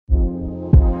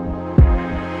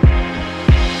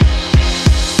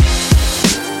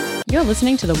You're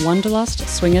listening to the Wanderlust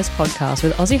Swingers podcast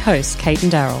with Aussie hosts Kate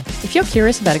and Daryl. If you're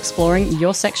curious about exploring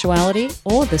your sexuality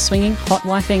or the swinging, hot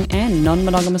wifing and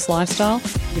non-monogamous lifestyle,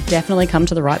 you've definitely come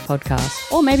to the right podcast.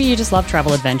 Or maybe you just love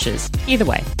travel adventures. Either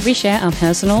way, we share our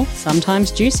personal, sometimes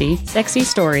juicy, sexy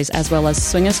stories as well as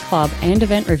swingers club and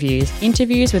event reviews,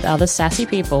 interviews with other sassy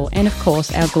people, and of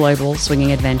course our global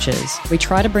swinging adventures. We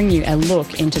try to bring you a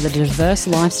look into the diverse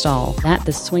lifestyle that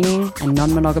the swinging and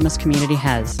non-monogamous community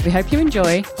has. We hope you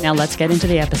enjoy. Now let's get into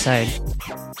the episode.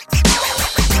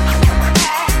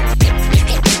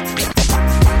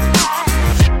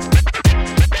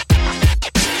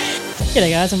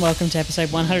 G'day guys and welcome to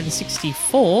episode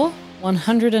 164,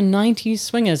 190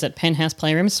 swingers at Penthouse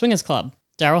Playrooms Swingers Club.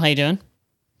 Daryl, how you doing?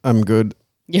 I'm good.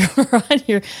 You're right.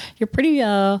 You're pretty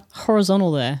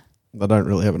horizontal there. I don't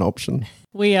really have an option.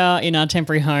 We are in our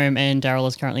temporary home and Daryl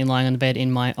is currently lying on the bed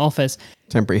in my office.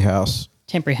 Temporary house.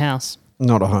 Temporary house.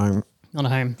 Not a home. Not a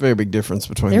home. Very big difference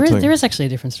between the two. There is actually a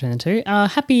difference between the two.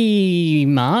 Happy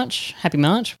March. Happy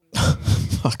March.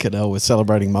 Fucking hell, we're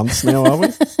celebrating months now, are we?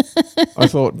 I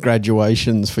thought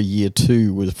graduations for year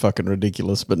 2 was fucking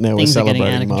ridiculous, but now Things we're are getting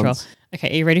celebrating out of months. control. Okay,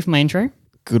 are you ready for my intro?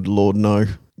 Good Lord, no.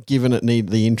 Given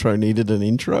the intro needed an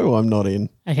intro, I'm not in.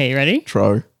 Okay, you ready?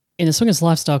 Tro. In the swingers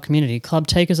lifestyle community, club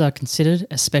takers are considered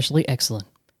especially excellent.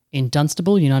 In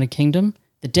Dunstable, United Kingdom,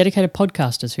 the dedicated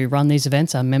podcasters who run these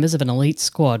events are members of an elite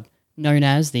squad known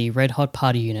as the Red Hot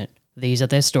Party Unit. These are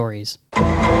their stories.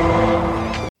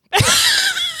 I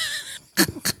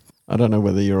don't know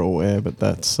whether you're aware, but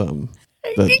that's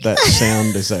that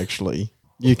sound is actually...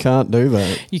 You can't do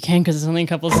that. You can because it's only a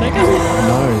couple of seconds.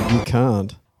 No, you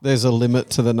can't. There's a limit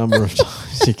to the number of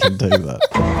times you can do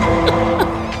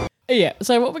that. Yeah,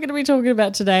 so what we're going to be talking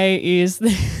about today is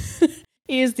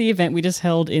the event we just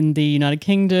held in the United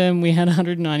Kingdom. We had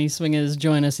 190 swingers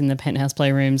join us in the Penthouse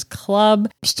Playrooms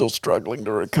Club. Still struggling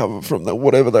to recover from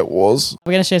whatever that was.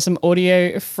 We're going to share some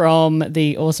audio from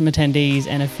the awesome attendees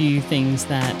and a few things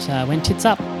that went tits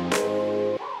up.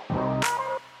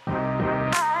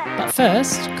 But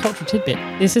first, cultural tidbit.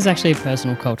 This is actually a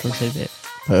personal cultural tidbit.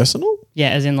 Personal? Yeah,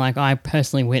 as in like I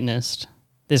personally witnessed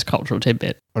this cultural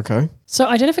tidbit. Okay. So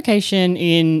identification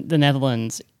in the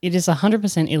Netherlands, it is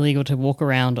 100% illegal to walk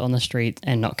around on the street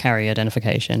and not carry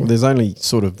identification. There's only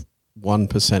sort of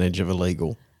 1% of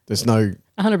illegal. There's no...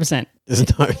 100%.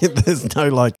 There's no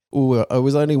like, oh, it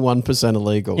was only 1%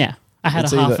 illegal. Yeah. I had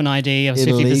It's a half either an ID of 50%.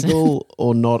 illegal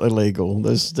or not illegal.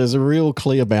 There's a real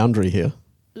clear boundary here.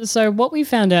 So what we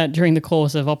found out during the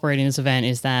course of operating this event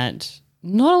is that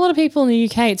not a lot of people in the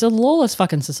UK, it's a lawless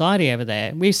fucking society over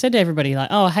there. We've said to everybody like,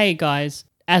 oh, hey guys,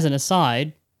 as an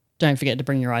aside, don't forget to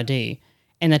bring your ID.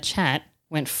 And the chat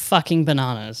went fucking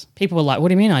bananas. People were like, what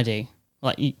do you mean ID?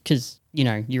 Like, because,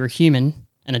 you're a human,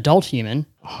 an adult human.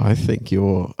 I think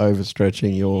you're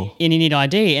overstretching your... And you need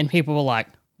ID. And people were like,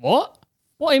 what?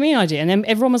 What do you mean ID? And then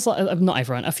everyone was like, not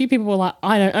everyone, a few people were like,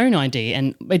 I don't own ID.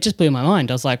 And it just blew my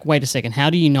mind. I was like, wait a second, how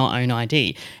do you not own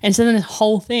ID? And so then the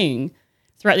whole thing,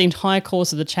 throughout the entire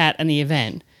course of the chat and the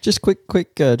event. Just a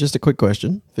quick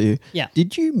question for you. Yeah.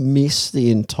 Did you miss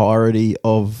the entirety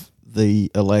of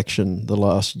the election, the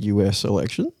last US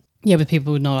election? Yeah, with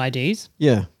people with no IDs.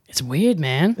 Yeah. It's weird,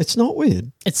 man. It's not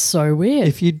weird. It's so weird.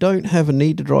 If you don't have a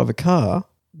need to drive a car,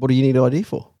 what do you need ID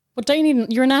for? What don't you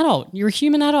need? You're an adult. You're a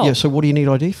human adult. Yeah, so what do you need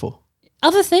ID for?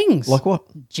 Other things. Like what?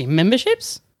 Gym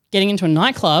memberships. Getting into a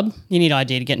nightclub. You need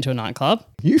ID to get into a nightclub.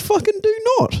 You fucking do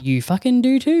not. You fucking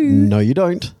do too. No, you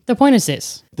don't. The point is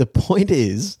this. The point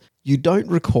is you don't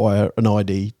require an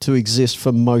ID to exist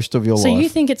for most of your life. So you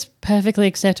think it's perfectly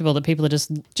acceptable that people are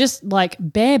just like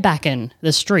barebacking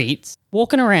the streets,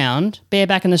 walking around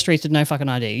bareback in the streets with no fucking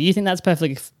ID? You think that's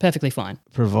perfectly fine?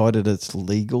 Provided it's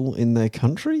legal in their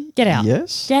country? Get out.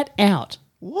 Yes. Get out.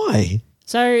 Why?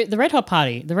 So the Red Hot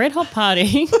Party the Red Hot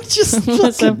Party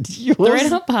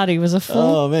was a full...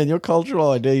 Oh man, your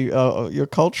cultural ID, your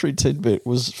cultural tidbit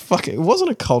was fucking... It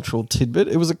wasn't a cultural tidbit.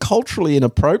 It was a culturally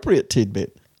inappropriate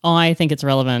tidbit. I think it's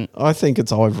relevant. I think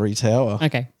it's ivory tower.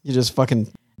 Okay. You're just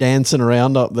fucking dancing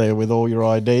around up there with all your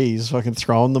IDs, fucking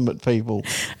throwing them at people.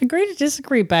 Agree to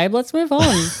disagree, babe. Let's move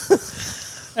on.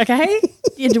 Okay?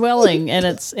 You're dwelling and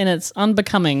it's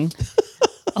unbecoming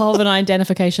of an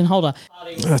identification holder.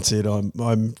 That's it.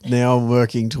 I'm now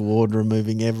working toward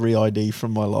removing every ID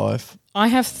from my life. I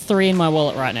have 3 in my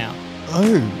wallet right now.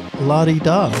 Oh,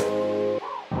 la-di-da.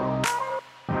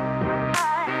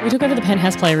 We took over the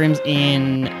Penthouse Playrooms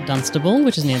in Dunstable,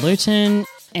 which is near Luton,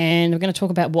 and we're going to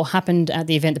talk about what happened at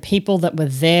the event, the people that were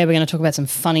there. We're going to talk about some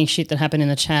funny shit that happened in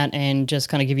the chat and just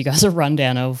kind of give you guys a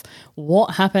rundown of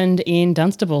what happened in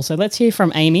Dunstable. So let's hear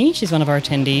from Amy. She's one of our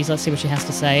attendees. Let's see what she has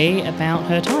to say about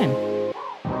her time.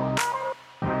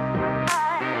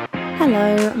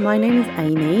 Hello, my name is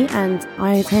Amy and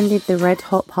I attended the Red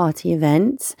Hot Party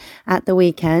event at the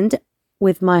weekend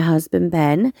with my husband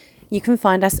Ben. You can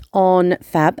find us on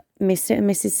Fab, Mr. and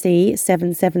Mrs. C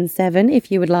 777 if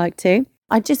you would like to.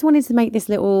 I just wanted to make this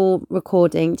little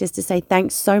recording just to say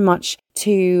thanks so much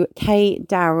to Kate,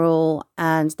 Daryl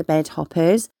and the Bed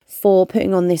Hoppers for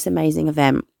putting on this amazing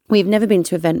event. We've never been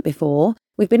to an event before.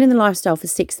 We've been in the lifestyle for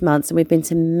 6 months and we've been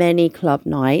to many club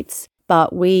nights,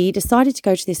 but we decided to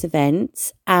go to this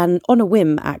event and on a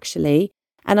whim actually.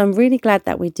 And I'm really glad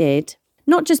that we did,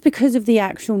 not just because of the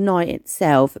actual night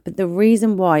itself, but the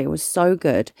reason why it was so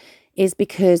good is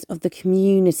because of the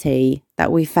community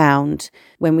that we found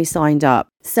when we signed up.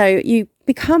 So you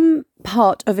become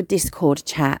part of a Discord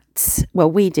chat.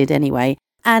 Well, we did anyway.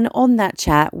 And on that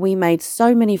chat, we made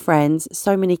so many friends,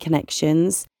 so many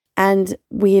connections, and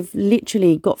we've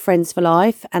literally got friends for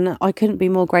life. And I couldn't be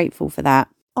more grateful for that.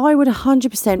 I would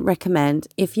 100% recommend,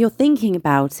 if you're thinking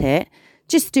about it,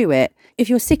 just do it. If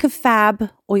you're sick of Fab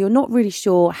or you're not really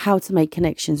sure how to make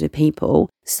connections with people,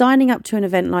 signing up to an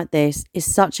event like this is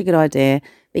such a good idea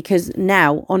because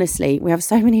now, honestly, we have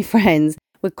so many friends.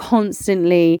 We're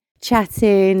constantly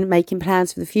chatting, making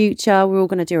plans for the future. We're all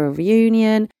going to do a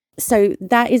reunion. So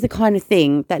that is the kind of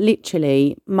thing that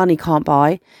literally money can't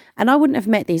buy. And I wouldn't have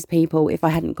met these people if I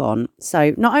hadn't gone.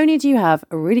 So not only do you have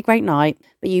a really great night,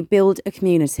 but you build a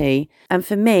community. And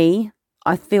for me,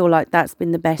 I feel like that's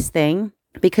been the best thing.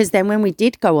 Because then when we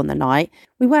did go on the night,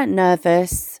 we weren't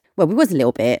nervous. Well, we was a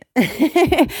little bit.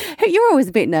 You're always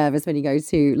a bit nervous when you go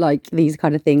to like these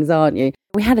kind of things, aren't you?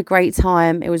 We had a great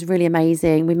time. It was really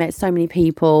amazing. We met so many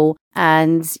people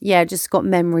and yeah, just got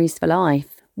memories for life.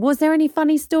 Was there any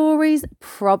funny stories?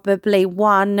 Probably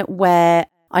one where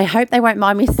I hope they won't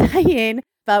mind me saying,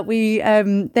 but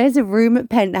there's a room at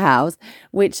Penthouse,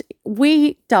 which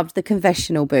we dubbed the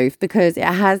confessional booth because it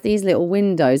has these little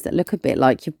windows that look a bit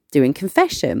like you're doing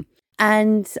confession.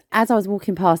 And as I was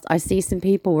walking past, I see some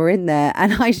people were in there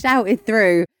and I shouted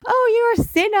through, "Oh, you're a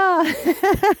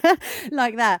sinner,"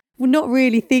 like that. Well, not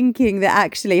really thinking that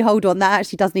actually, hold on, that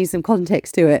actually does need some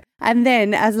context to it. And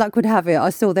then as luck would have it, I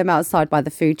saw them outside by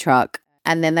the food truck.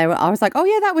 And then I was like, "Oh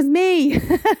yeah, that was me."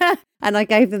 And I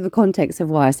gave them the context of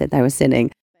why I said they were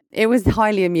sinning. It was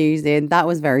highly amusing. That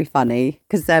was very funny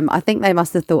because I think they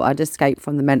must have thought I'd escaped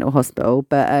from the mental hospital.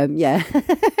 But yeah,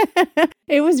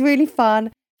 it was really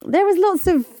fun. There was lots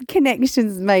of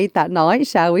connections made that night,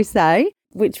 shall we say,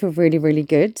 which were really, really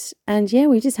good. And yeah,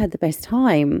 we just had the best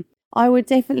time. I would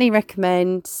definitely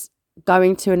recommend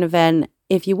going to an event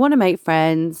if you want to make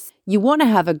friends, you want to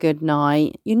have a good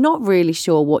night, you're not really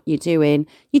sure what you're doing.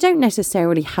 You don't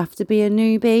necessarily have to be a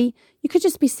newbie. You could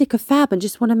just be sick of Fab and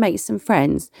just want to make some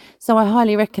friends. So I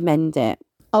highly recommend it.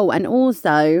 Oh, and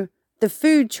also the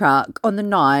food truck on the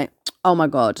night, oh my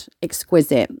God,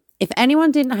 exquisite. If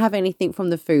anyone didn't have anything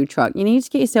from the food truck, you need to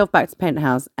get yourself back to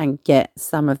Penthouse and get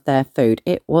some of their food.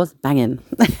 It was banging.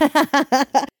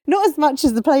 Not as much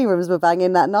as the Playrooms were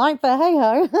banging that night, but hey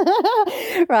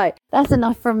ho. Right, that's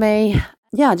enough from me.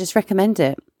 Yeah, I just recommend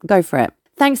it. Go for it.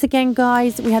 Thanks again,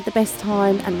 guys. We had the best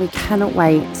time and we cannot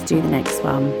wait to do the next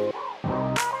one.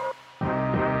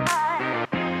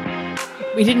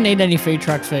 We didn't need any food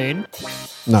truck food.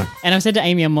 No. And I've said to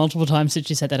Amy on multiple times since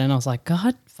she said that, and I was like,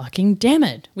 God fucking damn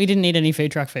it. We didn't need any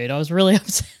food truck food. I was really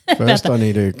upset First, about I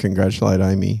need to congratulate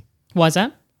Amy Why is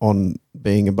that? on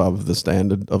being above the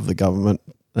standard of the government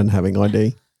and having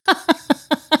ID.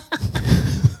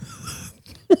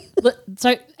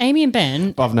 So Amy and Ben,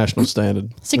 Above national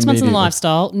standard. 6 months in the Immediately.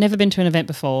 lifestyle, never been to an event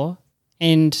before,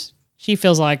 and she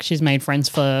feels like she's made friends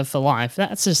for life.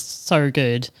 That's just so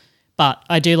good. But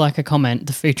I do like a comment,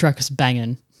 the food truck is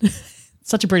banging.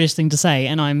 Such a British thing to say,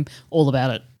 and I'm all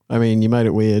about it. I mean, you made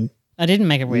it weird. I didn't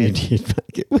make it weird. You did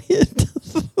make it weird.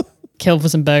 Kill for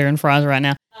some burger and fries right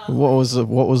now. What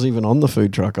was even on the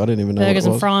food truck? I didn't even know Burgers what it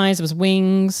and was. fries, it was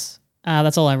wings.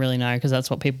 That's all I really know because that's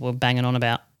what people were banging on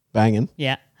about. Banging.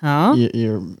 Yeah. Huh?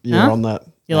 You're Huh? on that.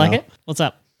 You like it? What's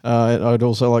up? I'd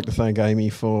also like to thank Amy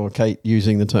for Kate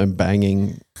using the term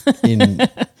banging in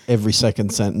every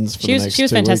second sentence for She the was next 2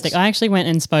 fantastic. weeks. I actually went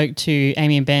and spoke to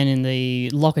Amy and Ben in the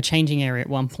locker changing area at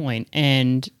one point,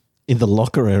 and In the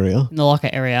locker area. in the locker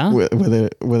area. Were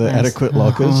there adequate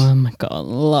lockers? Oh my God,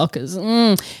 lockers.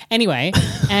 Anyway,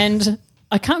 and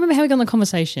I can't remember how we got on the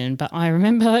conversation, but I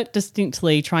remember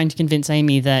distinctly trying to convince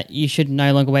Amy that you should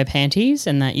no longer wear panties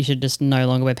and that you should just no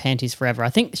longer wear panties forever. I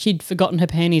think she'd forgotten her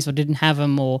panties or didn't have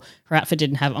them or her outfit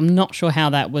didn't have them. I'm not sure how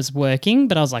that was working,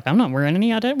 but I was like, I'm not wearing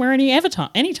any. I don't wear any ever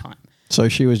anytime. So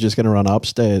she was just going to run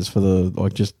upstairs for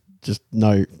the just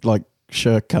no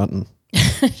shirt cutting.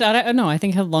 I don't know. I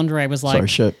think her lingerie was like Sorry,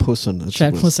 shirt pussing.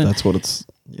 Shirt pussing. That's what it's.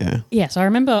 Yeah. Yeah, so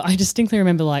I distinctly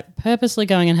remember like purposely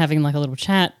going and having like a little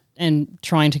chat and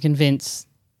trying to convince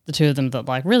the two of them that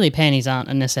like really panties aren't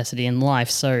a necessity in life,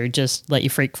 so just let your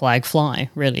freak flag fly,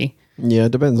 really. Yeah,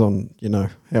 it depends on,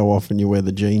 how often you wear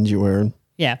the jeans you're wearing.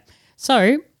 Yeah.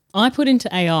 So I put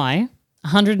into AI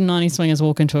 190 swingers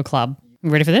walk into a club. You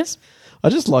ready for this? I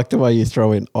just like the way you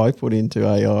throw in, I put into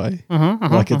AI.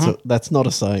 That's not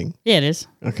a saying. Yeah, it is.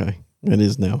 Okay, it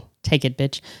is now. Take it,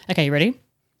 bitch. Okay, you ready?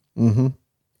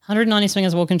 190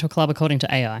 swingers walk into a club according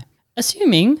to AI.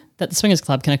 Assuming that the swingers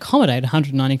club can accommodate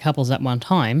 190 couples at one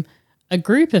time, a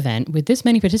group event with this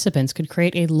many participants could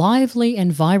create a lively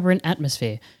and vibrant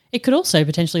atmosphere. It could also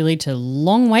potentially lead to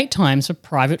long wait times for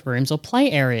private rooms or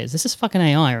play areas. This is fucking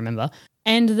AI, remember?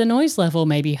 And the noise level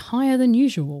may be higher than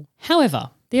usual.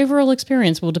 However, the overall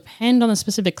experience will depend on the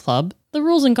specific club, the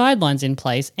rules and guidelines in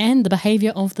place, and the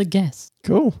behaviour of the guests.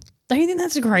 Cool. Don't you think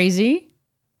that's crazy?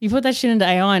 You put that shit into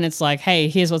AI and it's like, hey,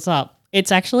 here's what's up.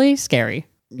 It's actually scary.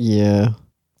 Yeah,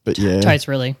 but yeah. Totes,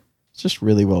 really. It's just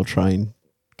really well trained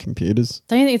computers.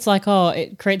 Don't you think it's like,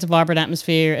 it creates a vibrant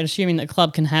atmosphere and assuming that the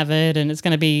club can have it and it's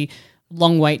going to be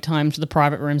long wait times to the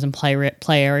private rooms and play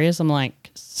areas? I'm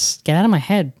like, get out of my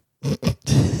head.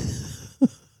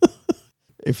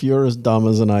 If you're as dumb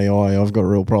as an AI, I've got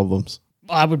real problems.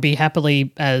 I would be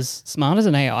happily as smart as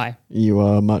an AI. You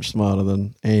are much smarter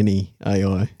than any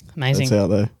AI Amazing. that's out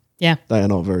there. Yeah. They are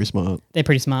not very smart. They're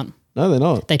pretty smart. No, they're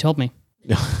not. They told me.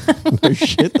 No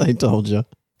shit, they told you.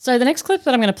 So the next clip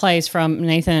that I'm going to play is from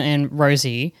Nathan and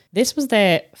Rosie. This was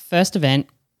their first event,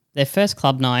 their first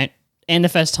club night, and the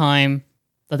first time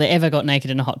that they ever got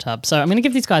naked in a hot tub. So I'm going to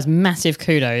give these guys massive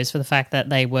kudos for the fact that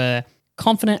they were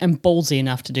confident and ballsy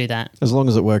enough to do that. As long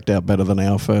as it worked out better than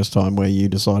our first time where you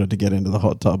decided to get into the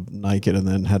hot tub naked and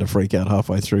then had a freak out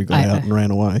halfway through, got out and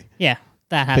ran away. Yeah,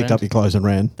 that happened. Picked up your clothes and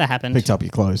ran. That happened. Picked up your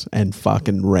clothes and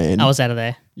fucking ran. I was out of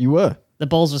there. You were. The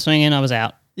balls were swinging, I was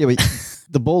out. Yeah, but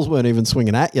the balls weren't even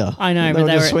swinging at you. I know, but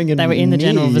they were in the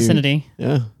general vicinity.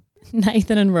 Yeah.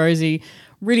 Nathan and Rosie,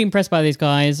 really impressed by these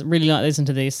guys, really like listening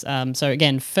to this. So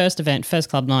again, first event, first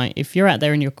club night. If you're out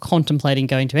there and you're contemplating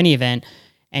going to any event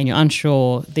and you're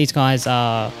unsure, these guys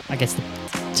are, I guess,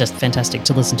 just fantastic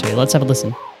to listen to. Let's have a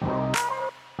listen.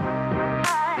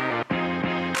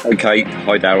 Okay,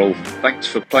 hi Daryl. Thanks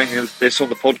for playing this on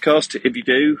the podcast. If you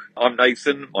do, I'm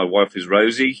Nathan. My wife is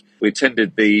Rosie. We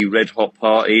attended the Red Hot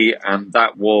Party, and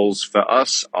that was for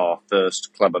us our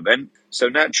first club event. So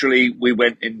naturally, we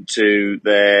went into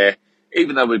there,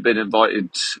 even though we'd been invited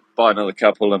by another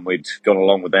couple and we'd gone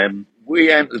along with them.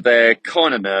 We entered there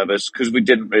kind of nervous because we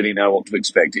didn't really know what to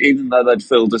expect. Even though they'd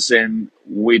filled us in,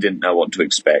 we didn't know what to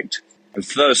expect. The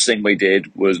first thing we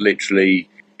did was literally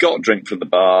got a drink from the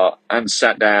bar and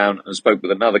sat down and spoke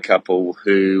with another couple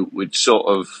who we'd sort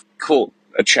of caught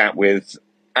a chat with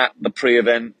at the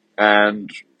pre-event.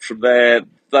 And from there,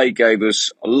 they gave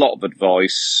us a lot of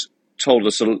advice, told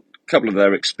us a couple of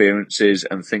their experiences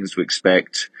and things to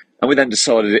expect. And we then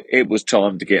decided it was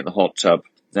time to get in the hot tub.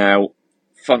 Now,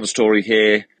 fun story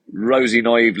here. Rosie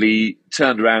naively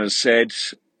turned around and said,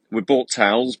 we bought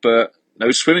towels, but no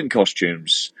swimming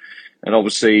costumes. And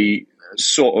obviously,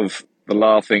 sort of the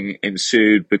laughing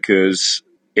ensued because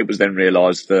it was then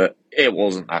realised that it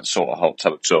wasn't that sort of hot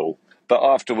tub at all. But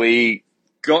after we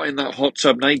got in that hot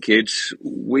tub naked,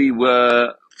 we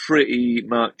were pretty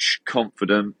much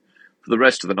confident for the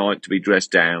rest of the night to be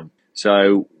dressed down.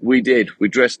 So we did. We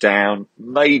dressed down,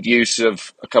 made use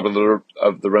of a couple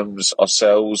of the rooms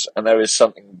ourselves, and there is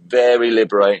something very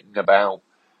liberating about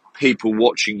people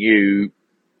watching you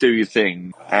do your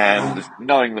thing and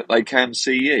knowing that they can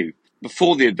see you.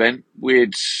 Before the event,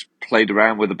 we'd played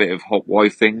around with a bit of hot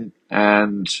wifing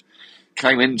and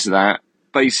came into that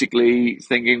basically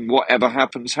thinking whatever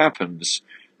happens, happens.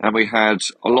 And we had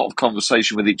a lot of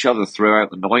conversation with each other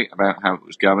throughout the night about how it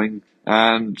was going.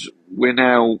 And we're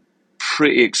now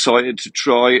pretty excited to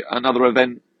try another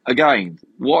event again.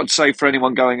 What I'd say for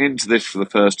anyone going into this for the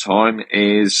first time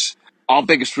is our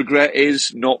biggest regret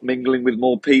is not mingling with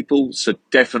more people. So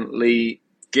definitely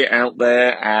get out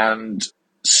there and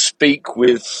speak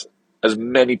with as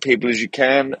many people as you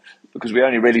can, because we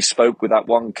only really spoke with that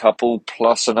one couple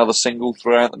plus another single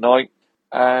throughout the night.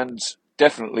 And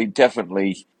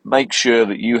definitely make sure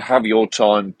that you have your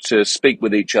time to speak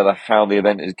with each other how the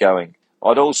event is going.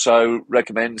 I'd also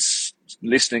recommend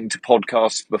listening to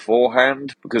podcasts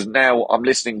beforehand, because now I'm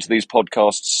listening to these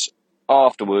podcasts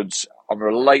afterwards. I'm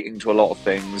relating to a lot of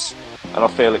things, and I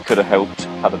feel it could have helped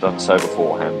had I done so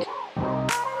beforehand.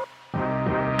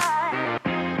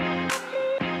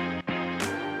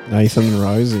 Nathan and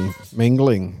Rosie,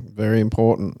 mingling, very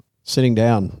important. Sitting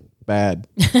down, bad.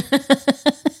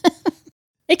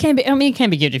 It can be. I mean, it can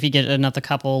be good if you get another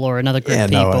couple or another group of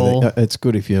people. No, it's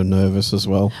good if you're nervous as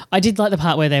well. I did like the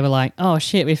part where they were like, "Oh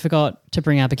shit, we forgot to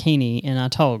bring our bikini and our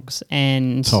togs,"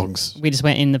 and we just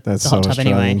went in the hot tub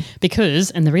anyway.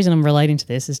 Because, and the reason I'm relating to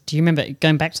this is, do you remember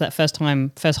going back to that first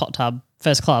hot tub,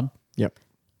 first club? Yep.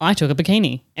 I took a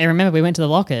bikini. And remember, we went to the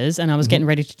lockers and I was getting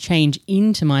ready to change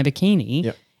into my bikini.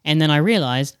 Yep. And then I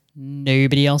realised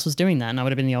nobody else was doing that, and I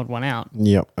would have been the odd one out.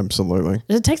 Yep, absolutely.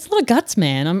 It takes a lot of guts,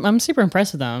 man. I'm super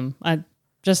impressed with them. I'm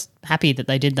just happy that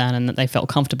they did that and that they felt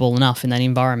comfortable enough in that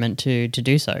environment to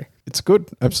do so. It's good,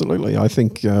 absolutely. I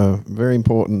think very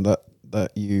important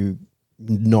that you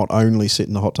not only sit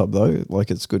in the hot tub though.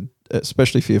 Like it's good,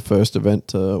 especially for your first event,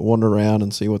 to wander around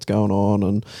and see what's going on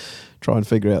and try and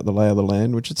figure out the lay of the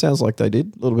land, which it sounds like they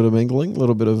did. A little bit of mingling, a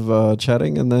little bit of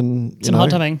chatting, and then some hot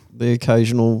tubbing. The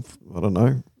occasional, I don't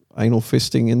know, anal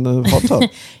fisting in the hot tub.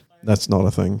 That's not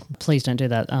a thing. Please don't do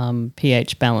that.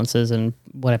 pH balances and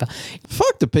whatever.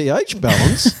 Fuck the pH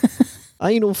balance.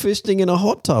 Anal fisting in a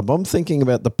hot tub. I'm thinking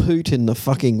about the poot in the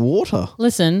fucking water.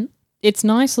 Listen, it's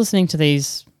nice listening to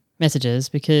these messages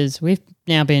because we've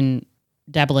now been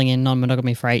dabbling in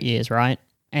non-monogamy for 8 years, right?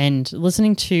 And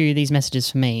listening to these messages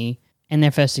for me and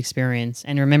their first experience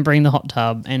and remembering the hot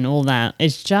tub and all that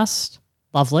is just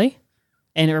lovely.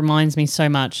 And it reminds me so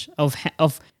much of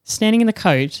standing in the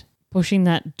coat, pushing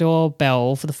that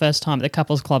doorbell for the first time at the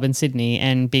couples club in Sydney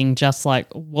and being just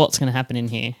like, what's going to happen in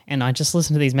here? And I just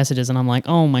listen to these messages and I'm like,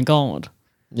 oh my God.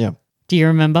 Yeah. Do you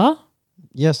remember?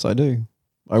 Yes, I do.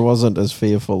 I wasn't as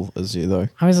fearful as you though.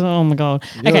 I was, oh my God.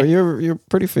 Okay. You're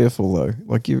pretty fearful though.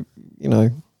 Like you know,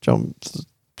 jumping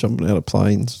out of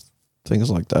planes, things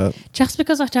like that. Just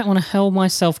because I don't want to hurl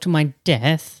myself to my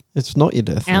death. It's not your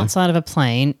death. Outside of a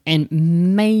plane and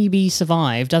maybe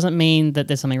survive doesn't mean that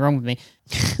there's something wrong with me.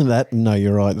 No,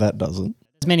 you're right. That doesn't.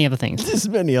 There's many other things. There's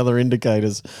many other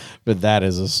indicators, but that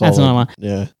is a solid. That's another one.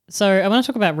 Yeah. So I want to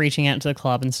talk about reaching out to the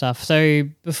club and stuff. So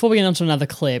before we get on to another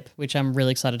clip, which I'm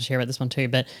really excited to share about this one too,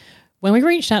 but when we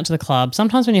reached out to the club,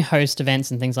 sometimes when you host events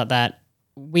and things like that,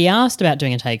 we asked about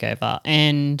doing a takeover,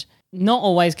 and not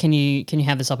always can you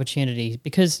have this opportunity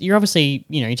because you're obviously,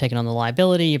 you're taking on the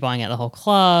liability, you're buying out the whole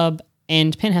club.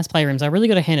 And Penthouse Playrooms, I really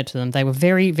got to hand it to them. They were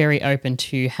very, very open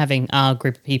to having our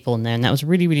group of people in there, and that was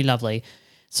really, really lovely.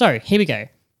 So here we go.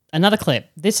 Another clip.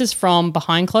 This is from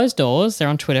Behind Closed Doors. They're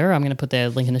on Twitter. I'm going to put their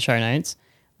link in the show notes.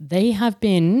 They have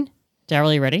been, Daryl,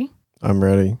 are you ready? I'm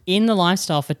ready. In the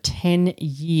lifestyle for 10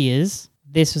 years.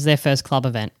 This was their first club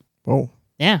event. Oh.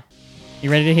 Yeah.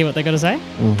 You ready to hear what they got to say?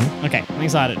 Mm-hmm. Okay, I'm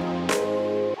excited.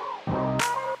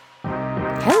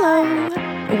 Hello.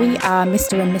 We are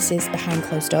Mr. and Mrs. Behind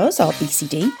Closed Doors, or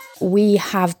BCD. We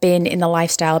have been in the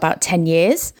lifestyle about 10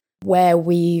 years, where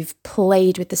we've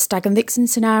played with the stag and vixen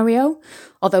scenario,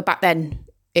 although back then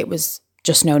it was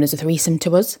just known as a threesome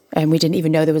to us, and we didn't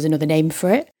even know there was another name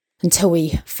for it until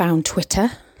we found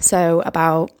Twitter. So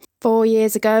about 4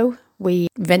 years ago, we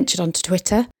ventured onto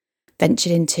Twitter,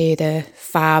 ventured into the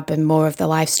fab and more of the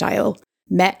lifestyle,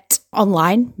 met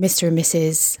online Mr. and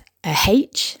Mrs.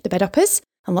 H, the bed uppers,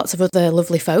 and lots of other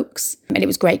lovely folks. And it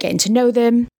was great getting to know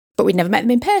them, but we'd never met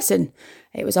them in person.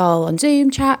 It was all on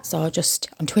Zoom chats or just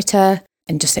on Twitter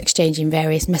and just exchanging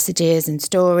various messages and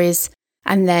stories.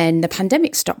 And then the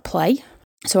pandemic stopped play.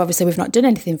 So obviously we've not done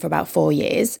anything for about 4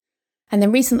 years. And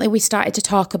then recently we started to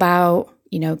talk about,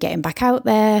 getting back out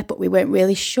there, but we weren't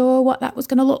really sure what that was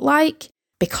going to look like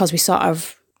because we sort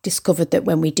of discovered that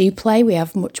when we do play, we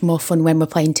have much more fun when we're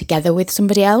playing together with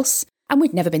somebody else. And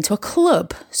we'd never been to a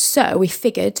club. So we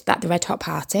figured that the Red Hot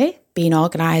Party, being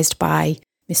organised by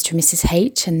Mr. and Mrs.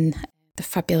 H and the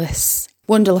fabulous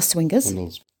Wonderless Swingers,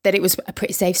 that it was a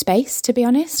pretty safe space, to be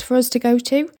honest, for us to go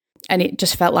to. And it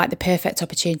just felt like the perfect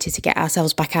opportunity to get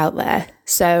ourselves back out there.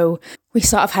 So we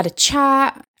sort of had a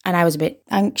chat, and I was a bit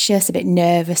anxious, a bit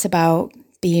nervous about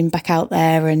being back out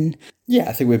there. And yeah,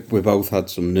 I think we both had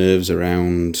some nerves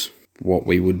around what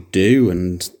we would do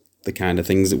and the kind of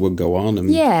things that would go on, and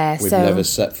we've never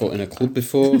set foot in a club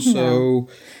before, so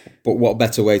but what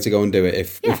better way to go and do it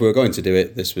if we were going to do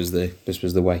it, this was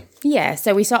the way. Yeah,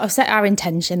 so we sort of set our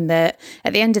intention that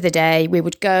at the end of the day we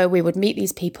would meet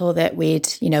these people that we'd,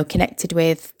 connected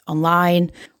with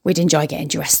online, we'd enjoy getting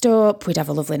dressed up, we'd have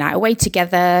a lovely night away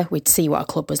together, we'd see what a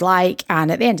club was like,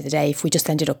 and at the end of the day, if we just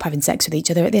ended up having sex with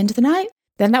each other at the end of the night,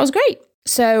 then that was great.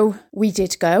 So we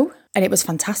did go, and it was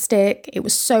fantastic. It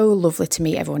was so lovely to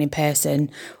meet everyone in person.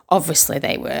 Obviously,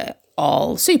 they were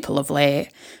all super lovely,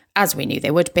 as we knew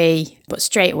they would be. But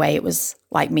straight away, it was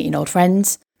like meeting old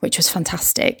friends, which was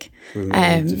fantastic. We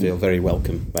made to feel very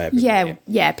welcome by everybody.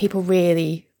 Yeah. People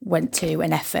really went to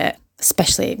an effort,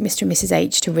 especially Mr. and Mrs.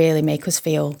 H, to really make us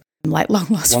feel like long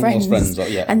lost friends.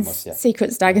 Yeah, and almost, yeah.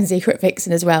 Secret Stag and Secret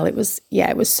Vixen as well. It was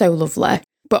so lovely.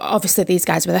 But obviously these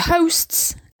guys were the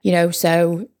hosts,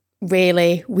 so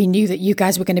really we knew that you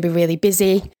guys were going to be really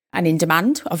busy and in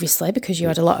demand, obviously, because you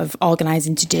had a lot of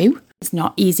organising to do. It's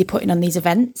not easy putting on these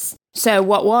events. So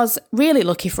what was really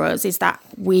lucky for us is that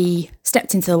we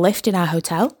stepped into the lift in our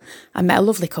hotel and met a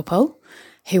lovely couple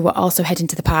who were also heading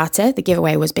to the party. The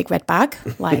giveaway was Big Red Bag,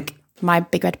 like my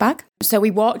Big Red Bag. So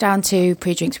we walked down to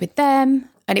pre-drinks with them,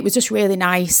 and it was just really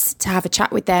nice to have a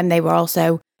chat with them. They were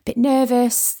also a bit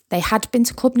nervous. They had been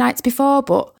to club nights before,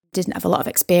 but didn't have a lot of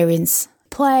experience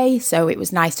play. So it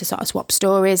was nice to sort of swap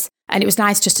stories. And it was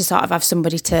nice just to sort of have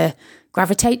somebody to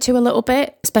gravitate to a little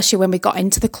bit, especially when we got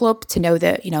into the club, to know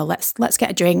that, let's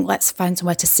get a drink, let's find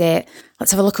somewhere to sit,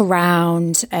 let's have a look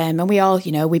around. And we all,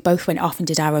 we both went off and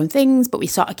did our own things, but we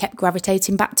sort of kept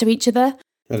gravitating back to each other.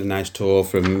 We had a nice tour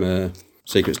from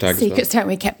Secret Stag. Secret Stag,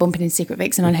 we kept bumping in Secret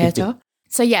Vixen on her tour.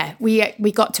 So yeah,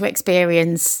 we got to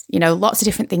experience, lots of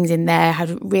different things in there,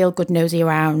 had a real good nosy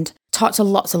around, talked to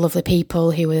lots of lovely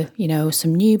people who were,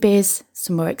 some newbies,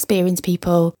 some more experienced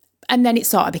people. And then it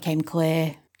sort of became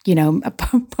clear,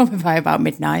 probably by about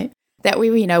midnight, that we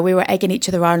were egging each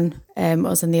other on,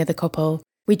 us and the other couple.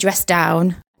 We dressed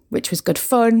down, which was good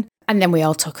fun. And then we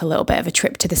all took a little bit of a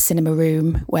trip to the cinema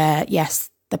room where, yes,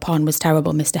 the porn was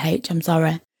terrible, Mr. H, I'm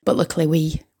sorry. But luckily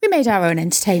we made our own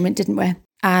entertainment, didn't we?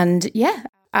 And yeah,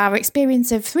 our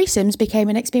experience of threesomes became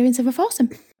an experience of a foursome,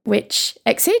 which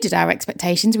exceeded our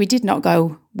expectations. We did not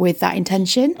go with that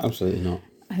intention. Absolutely not.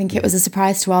 I think it was a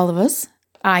surprise to all of us.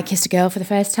 I kissed a girl for the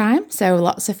first time, so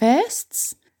lots of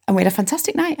firsts. And we had a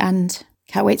fantastic night and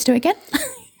can't wait to do it again.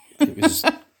 It was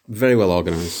very well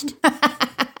organised.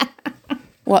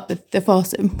 What, the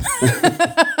foursome?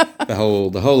 The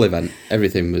whole event,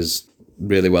 everything was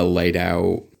really well laid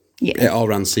out. Yeah. It all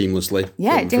ran seamlessly.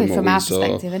 Yeah, it did from our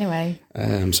perspective anyway.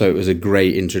 So it was a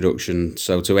great introduction.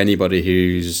 So to anybody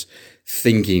who's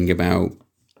thinking about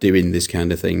doing this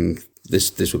kind of thing,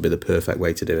 this would be the perfect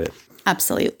way to do it.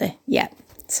 Absolutely, yeah.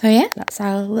 So yeah, that's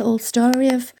our little story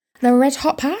of the Red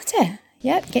Hot Party.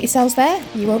 Yeah, get yourselves there.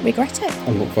 You won't regret it.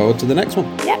 And look forward to the next one.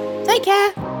 Yeah, take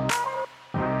care.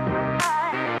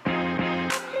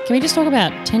 Can we just talk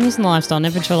about 10 Years in the Lifestyle,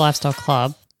 Never to a Lifestyle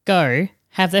Club, go,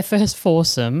 have their first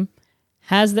foursome,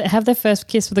 have their first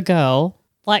kiss with a girl.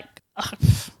 Like,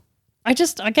 I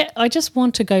just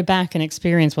want to go back and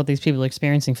experience what these people are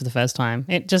experiencing for the first time.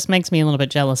 It just makes me a little bit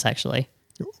jealous, actually.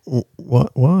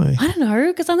 What? Why? I don't know,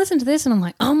 because I listen to this and I'm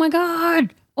like, oh my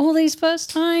God, all these first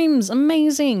times,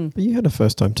 amazing. But you had a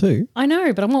first time too. I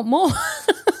know, but I want more.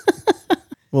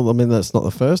 Well, I mean, that's not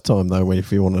the first time though,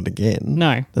 if you want it again.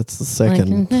 No. That's the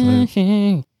second.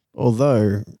 So.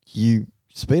 Although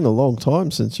it's been a long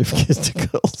time since you've kissed a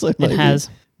girl. So maybe, it has.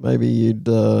 Maybe you'd,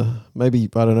 I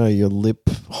don't know, your lip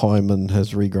hymen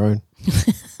has regrown.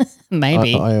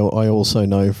 Maybe. I also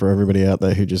know, for everybody out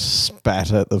there who just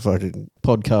spat at the fucking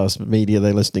podcast media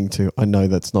they're listening to, I know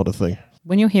that's not a thing.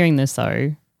 When you're hearing this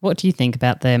though, what do you think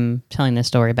about them telling their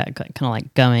story about kind of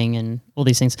like going and all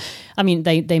these things? I mean,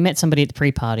 they met somebody at the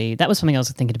pre-party. That was something I was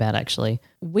thinking about actually.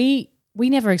 We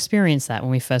never experienced that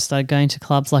when we first started going to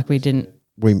clubs. Like we didn't.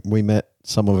 We met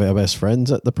some of our best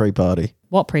friends at the pre-party.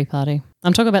 What pre-party?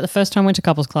 I'm talking about the first time we went to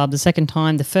couples club, the second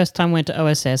time, the first time we went to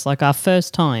OSS. Like our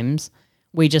first times,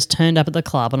 we just turned up at the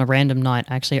club on a random night.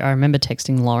 Actually, I remember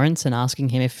texting Lawrence and asking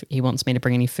him if he wants me to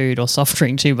bring any food or soft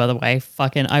drink too, by the way.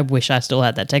 Fucking, I wish I still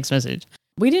had that text message.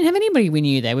 We didn't have anybody we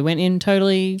knew there. We went in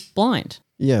totally blind.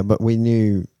 Yeah, but we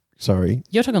knew, sorry.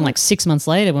 You're talking like 6 months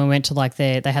later when we went to like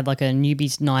they had like a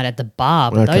newbies night at the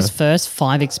bar. But those first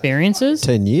 5 experiences.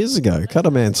 10 years ago. Cut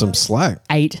a man some slack.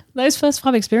 8. Those first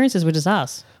 5 experiences were just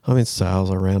us. I'm in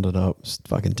sales. I rounded up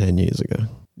fucking 10 years ago.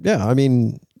 Yeah, I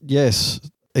mean, yes.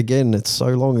 Again, it's so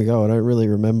long ago. I don't really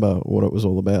remember what it was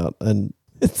all about. And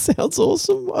it sounds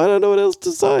awesome. I don't know what else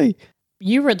to say.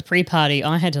 You were at the pre-party.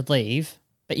 I had to leave.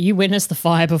 But you witnessed the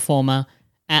fire performer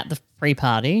at the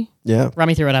pre-party. Yeah. Run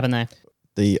me through what happened there.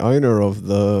 The owner of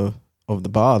the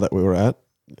bar that we were at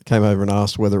came over and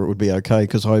asked whether it would be okay,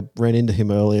 because I ran into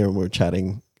him earlier and we were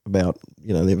chatting about,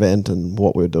 the event and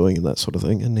what we were doing and that sort of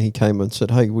thing. And he came and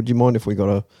said, hey, would you mind if we got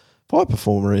a fire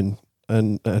performer in?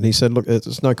 And he said, look,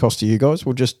 it's no cost to you guys.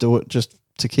 We'll just do it just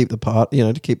to keep the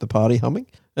party humming.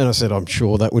 And I said, I'm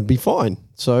sure that would be fine.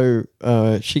 So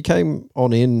she came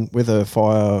on in with her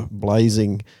fire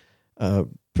blazing,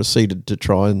 proceeded to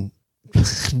try and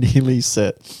nearly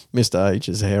set Mr.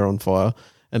 H's hair on fire.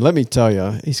 And let me tell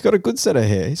you, he's got a good set of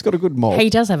hair. He's got a good mop. He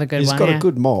does have a good one. He's got a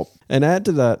good mop. And add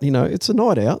to that, it's a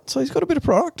night out, so he's got a bit of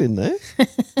product in there.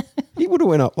 He would have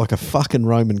went up like a fucking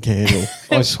Roman candle.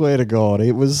 I swear to God,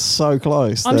 it was so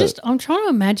close. I'm trying to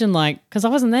imagine, like, because I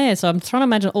wasn't there, so I'm trying to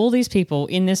imagine all these people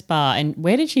in this bar, and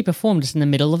where did she perform? Just in the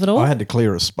middle of it all? I had to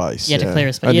clear a space. You had to clear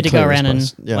a space. You had to go around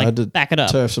and I had to back it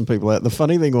up. Turf some people out. The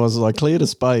funny thing was I cleared a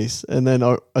space, and then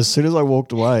as soon as I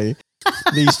walked away,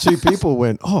 these two people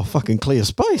went, "Oh, fucking clear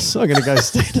space. I'm going to go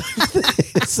stand over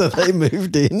there." So they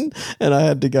moved in, and I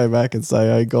had to go back and say,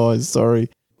 "Hey, guys, sorry.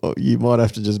 You might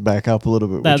have to just back up a little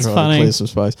bit. That's We're trying to clear some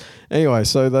space." Anyway,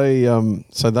 so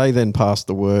they then passed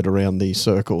the word around the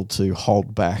circle to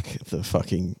hold back the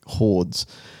fucking hordes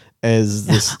as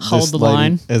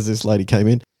this lady came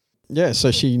in. Yeah, so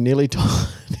she nearly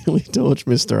torched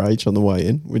Mr. H on the way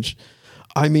in, which,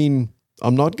 I mean,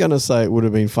 I'm not going to say it would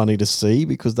have been funny to see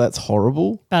because that's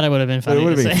horrible. But it would have been funny. It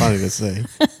would have been funny to see.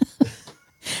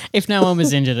 If no one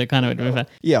was injured, it kind of would have been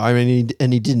fun. Yeah, I mean,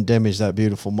 he didn't damage that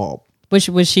beautiful mop.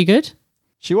 Was she good?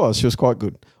 She was quite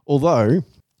good. Although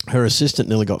her assistant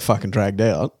nearly got fucking dragged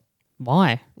out.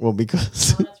 Why? Well,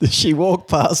 because she walked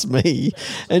past me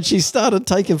and she started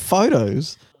taking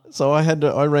photos. So I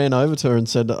ran over to her and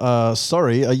said,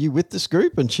 "Sorry, are you with this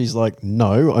group?" And she's like,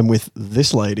 "No, I'm with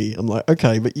this lady." I'm like,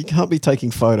 "Okay, but you can't be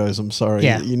taking photos. I'm sorry.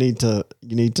 Yeah. You need to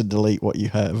delete what you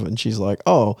have." And she's like,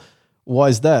 "Oh, why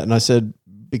is that?" And I said,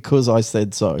 "Because I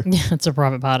said so." Yeah, it's a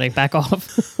private party. Back off.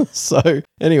 So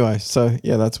anyway,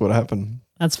 yeah, that's what happened.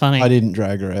 That's funny. I didn't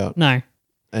drag her out. No.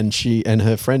 And she and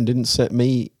her friend didn't set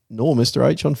me nor Mr.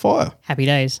 H on fire. Happy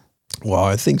days. Well,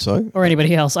 I think so. Or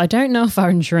anybody else. I don't know if our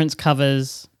insurance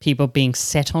covers people being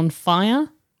set on fire.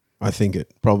 I think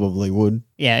it probably would.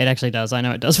 Yeah, it actually does. I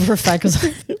know it does for a fact.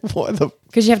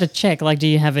 Because you have to check, like, do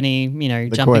you have any,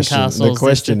 jumping castles? The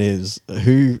question is,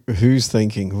 who's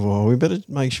thinking, well, we better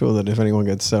make sure that if anyone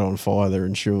gets set on fire, they're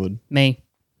insured? Me.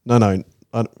 No.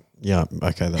 Yeah,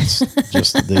 okay, that's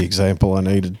just the example I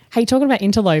needed. Hey, talking about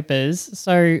interlopers,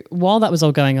 so while that was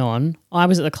all going on, I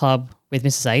was at the club with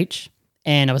Mrs. H,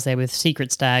 and I was there with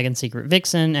Secret Stag and Secret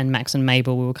Vixen and Max and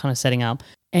Mabel. We were kind of setting up.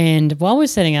 And while we were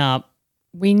setting up,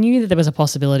 we knew that there was a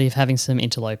possibility of having some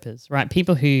interlopers, right?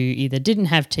 People who either didn't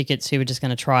have tickets who were just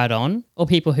going to try it on, or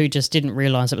people who just didn't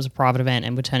realise it was a private event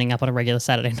and were turning up on a regular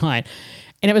Saturday night.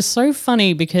 And it was so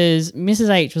funny because Mrs.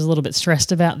 H was a little bit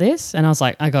stressed about this, and I was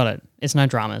like, I got it. It's no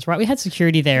dramas, right? We had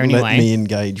security there anyway. Let me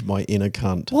engage my inner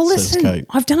cunt, well, says listen, Kate.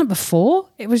 I've done it before.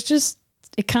 It was just,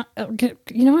 it can't, I've done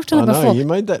it before. I know, you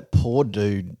made that poor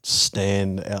dude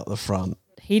stand out the front.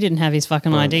 He didn't have his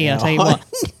fucking ID, I'll tell you what.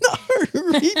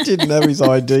 No, he didn't have his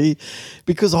ID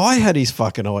because I had his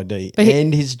fucking ID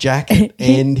and his jacket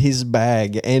and his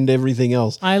bag and everything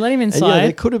else. I let him inside. And yeah,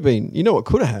 there could have been, you know what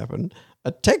could have happened?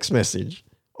 A text message.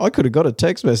 I could have got a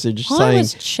text message saying,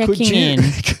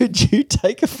 could you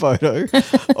take a photo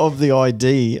of the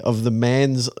ID of the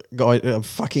man's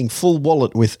fucking full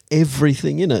wallet with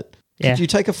everything in it? Yeah. Could you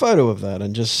take a photo of that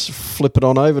and just flip it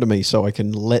on over to me so I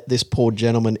can let this poor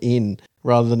gentleman in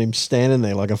rather than him standing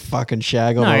there like a fucking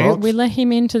shag on a rock? No, we let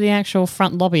him into the actual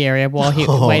front lobby area while he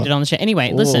waited on the chair.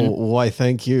 Anyway, listen. Why,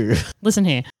 thank you. Listen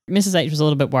here. Mrs. H was a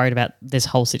little bit worried about this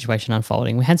whole situation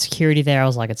unfolding. We had security there. I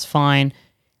was like, it's fine.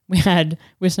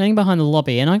 We're standing behind the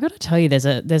lobby, and I got to tell you, there's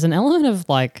an element of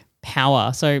like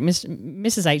power. So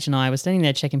Mrs. H and I were standing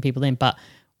there checking people in, but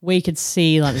we could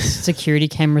see like the security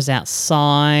cameras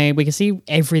outside. We could see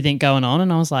everything going on,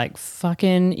 and I was like,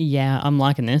 fucking yeah, I'm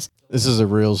liking this. This is a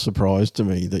real surprise to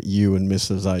me that you and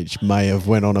Mrs. H may have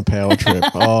went on a power trip.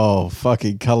 Oh,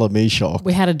 fucking colour me shocked.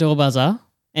 We had a door buzzer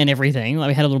and everything. Like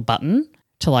we had a little button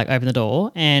to like open the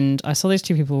door, and I saw these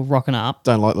two people rocking up.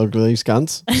 Don't like looking at these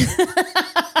cunts.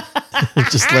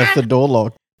 Just left the door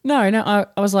locked. No, I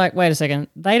was like, wait a second.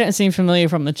 They don't seem familiar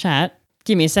from the chat.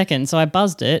 Give me a second. So I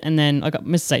buzzed it, and then I got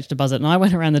Mrs. H to buzz it, and I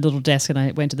went around the little desk and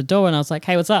I went to the door and I was like,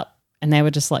 hey, what's up? And they were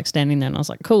just like standing there, and I was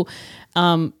like, cool.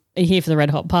 Are you here for the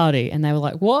Red Hot party? And they were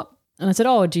like, what? And I said,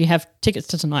 oh, do you have tickets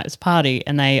to tonight's party?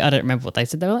 And I don't remember what they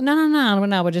said. They were like,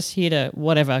 no, we're just here to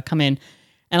whatever, come in.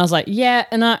 And I was like,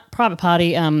 yeah, private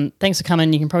party. Thanks for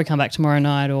coming. You can probably come back tomorrow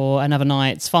night or another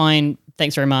night. It's fine.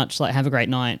 Thanks very much. Like, have a great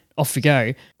night. Off we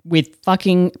go with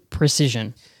fucking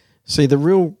precision. See, the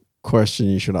real question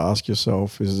you should ask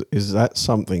yourself is that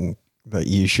something that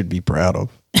you should be proud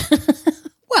of?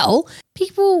 Well,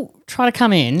 people try to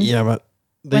come in. Yeah, but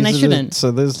when they shouldn't.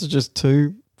 So there's just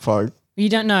two folk. You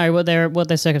don't know what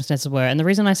their circumstances were, and the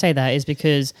reason I say that is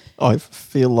because I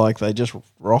feel like they just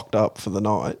rocked up for the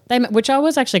night. Which I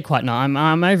was actually quite nice.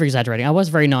 I'm over exaggerating. I was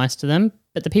very nice to them,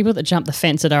 but the people that jumped the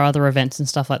fence at our other events and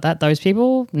stuff like that, those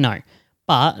people, no.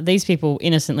 But these people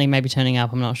innocently maybe turning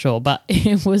up, I'm not sure. But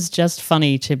it was just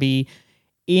funny to be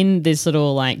in this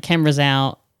little like cameras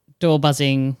out, door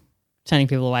buzzing, turning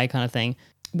people away kind of thing.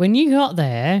 When you got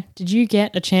there, did you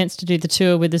get a chance to do the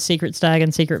tour with the Secret Stag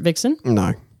and Secret Vixen?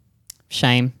 No.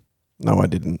 Shame. No, I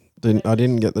didn't. I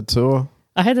didn't get the tour.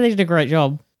 I heard that they did a great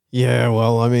job. Yeah,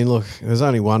 well, I mean, look, there's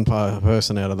only one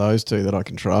person out of those two that I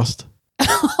can trust.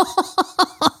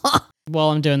 While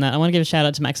I'm doing that, I want to give a shout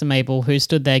out to Max and Mabel, who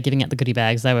stood there giving out the goodie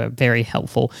bags. They were very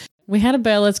helpful. We had a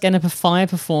burlesque and a fire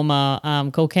performer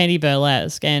called Candy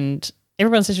Burlesque, and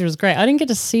everyone said she was great. I didn't get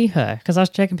to see her because I was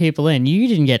checking people in. You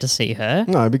didn't get to see her.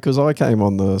 No, because I came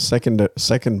on the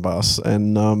second bus,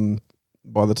 and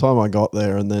by the time I got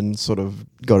there and then sort of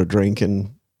got a drink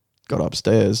and got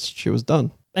upstairs, she was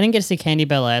done. I didn't get to see Candy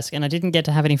Burlesque, and I didn't get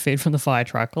to have any food from the fire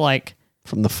truck.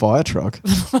 From the fire truck?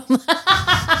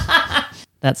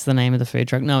 That's the name of the food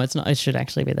truck. No, it's not. It should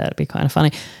actually be that. It'd be kind of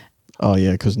funny. Oh,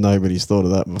 yeah, because nobody's thought of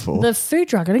that before. The food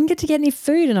truck. I didn't get to get any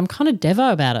food, and I'm kind of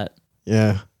devo about it.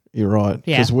 Yeah, you're right.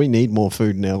 Because we need more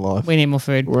food in our life. We need more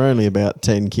food. We're only about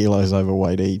 10 kilos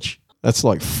overweight each. That's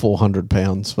like 400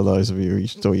 pounds for those of you who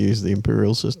still use the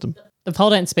imperial system. The pole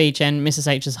dance speech and Mrs.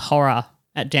 H's horror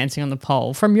at dancing on the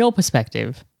pole, from your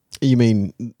perspective. You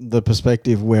mean the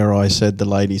perspective where I said the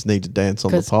ladies need to dance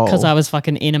on the pole? Because I was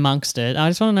fucking in amongst it. I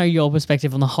just want to know your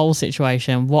perspective on the whole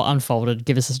situation. What unfolded?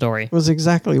 Give us a story. It was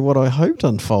exactly what I hoped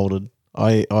unfolded.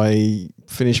 I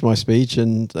finished my speech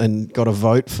and got a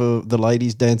vote for the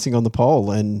ladies dancing on the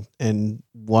pole, and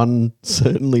one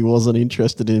certainly wasn't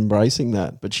interested in embracing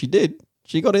that, but she did.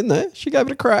 She got in there. She gave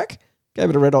it a crack, gave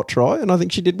it a red hot try, and I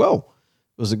think she did well.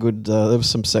 It was a good, there was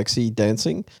some sexy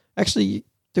dancing. Actually,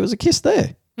 there was a kiss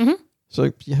there. Mm-hmm.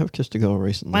 So you have kissed a girl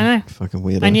recently. I know. Fucking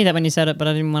weird. I knew that when you said it, but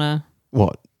I didn't want to.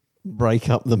 What? Break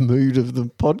up the mood of the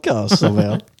podcast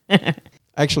somehow.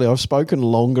 Actually, I've spoken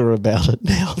longer about it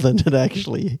now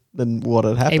than what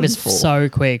had happened. It was for. So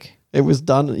quick. It was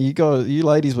done. You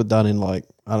ladies were done in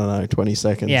 20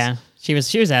 seconds. Yeah, she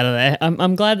was out of there.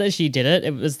 I'm glad that she did it.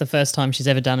 It was the first time she's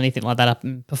ever done anything like that up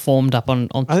and performed up on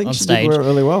I think on she stage. did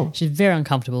really well. She's very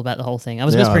uncomfortable about the whole thing. I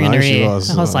was whispering in her ear. I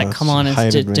was like, "Come on,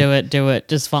 do it,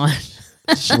 just fine."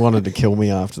 She wanted to kill me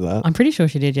after that. I'm pretty sure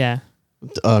she did. Yeah.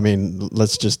 I mean,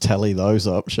 let's just tally those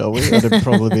up, shall we? That'd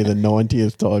probably be the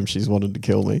 90th time she's wanted to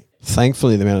kill me.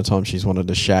 Thankfully, the amount of time she's wanted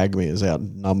to shag me is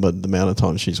outnumbered the amount of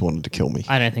time she's wanted to kill me.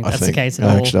 I don't think that's the case at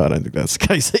all. Actually, I don't think that's the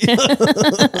case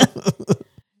either.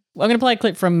 I'm going to play a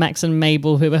clip from Max and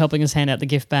Mabel, who were helping us hand out the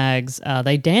gift bags.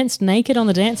 They danced naked on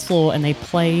the dance floor and they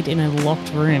played in a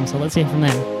locked room. So let's hear from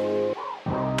them.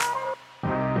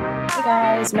 Hey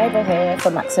guys, Mabel here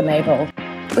from Max and Mabel.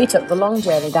 We took the long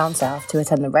journey down south to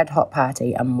attend the Red Hot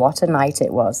Party, and what a night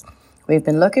it was. We've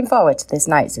been looking forward to this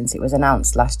night since it was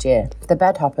announced last year. The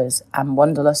Bedhoppers and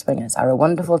Wanderlust Swingers are a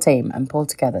wonderful team and pull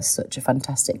together such a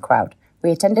fantastic crowd.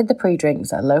 We attended the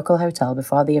pre-drinks at a local hotel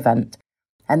before the event,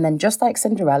 and then just like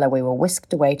Cinderella, we were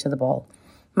whisked away to the ball.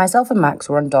 Myself and Max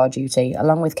were on door duty,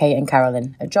 along with Kate and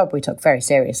Carolyn, a job we took very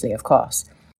seriously, of course.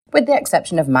 With the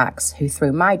exception of Max, who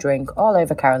threw my drink all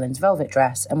over Carolyn's velvet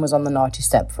dress and was on the naughty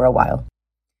step for a while.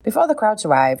 Before the crowds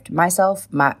arrived, myself,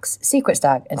 Max, Secret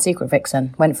Stag and Secret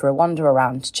Vixen went for a wander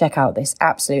around to check out this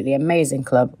absolutely amazing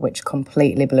club, which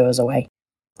completely blew us away.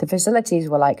 The facilities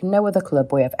were like no other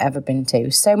club we have ever been to.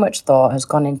 So much thought has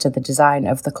gone into the design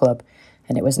of the club,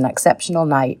 and it was an exceptional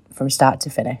night from start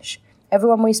to finish.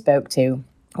 Everyone we spoke to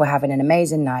were having an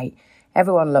amazing night.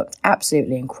 Everyone looked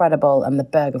absolutely incredible, and the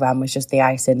burger van was just the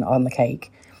icing on the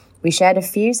cake. We shared a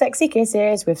few sexy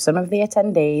kisses with some of the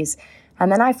attendees,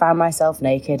 and then I found myself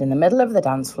naked in the middle of the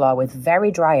dance floor with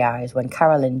very dry eyes when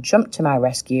Carolyn jumped to my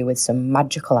rescue with some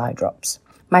magical eye drops.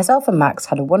 Myself and Max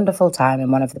had a wonderful time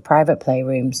in one of the private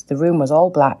playrooms. The room was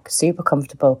all black, super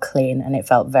comfortable, clean, and it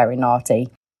felt very naughty.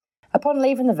 Upon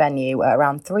leaving the venue at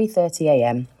around 3:30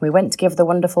 a.m, we went to give the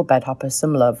wonderful bedhoppers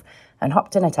some love and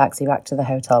hopped in a taxi back to the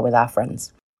hotel with our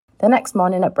friends. The next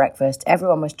morning at breakfast,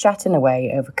 everyone was chatting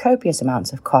away over copious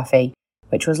amounts of coffee,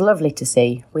 which was lovely to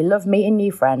see. We love meeting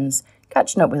new friends,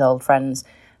 catching up with old friends,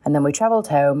 and then we travelled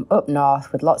home up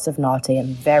north with lots of naughty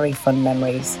and very fun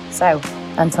memories. So,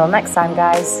 until next time,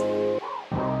 guys.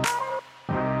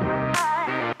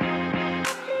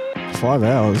 5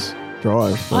 hours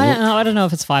drive. I don't know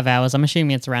if it's 5 hours. I'm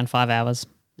assuming it's around 5 hours.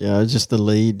 Yeah, just the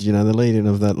lead-in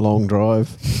of that long drive.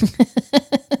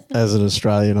 As an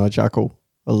Australian, I chuckle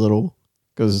a little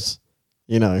because,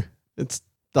 it's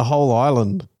the whole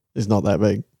island is not that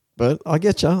big. But I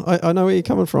get you. I know where you're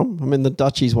coming from. I mean, the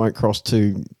Dutchies won't cross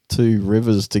two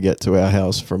rivers to get to our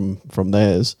house from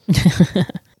theirs.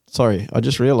 Sorry, I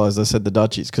just realised I said the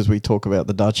Dutchies because we talk about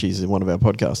the Dutchies in one of our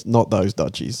podcasts. Not those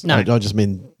Dutchies. No. I just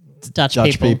mean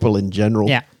Dutch people in general.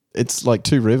 Yeah. it's like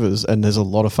 2 rivers, and there's a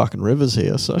lot of fucking rivers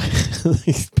here, so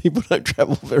people don't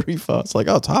travel very far. It's like,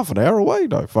 oh, it's half an hour away.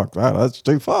 No, fuck that. That's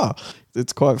too far.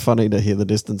 It's quite funny to hear the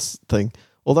distance thing.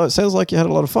 Although it sounds like you had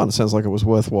a lot of fun. It sounds like it was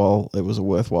worthwhile. It was a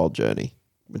worthwhile journey,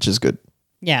 which is good.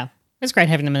 Yeah, it's great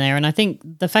having them in there. And I think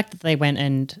the fact that they went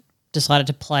and decided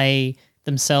to play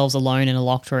themselves alone in a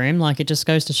locked room, like it just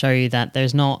goes to show you that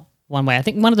there's not one way. I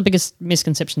think one of the biggest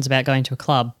misconceptions about going to a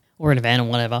club or an event or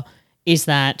whatever is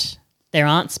that there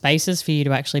aren't spaces for you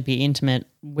to actually be intimate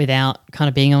without kind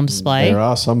of being on display. There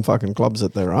are some fucking clubs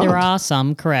that there aren't. There are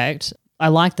some, correct. I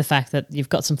like the fact that you've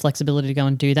got some flexibility to go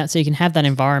and do that so you can have that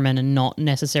environment and not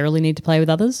necessarily need to play with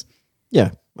others. Yeah,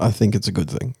 I think it's a good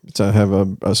thing to have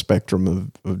a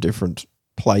spectrum of different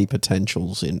play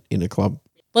potentials in a club.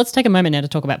 Let's take a moment now to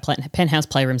talk about Penthouse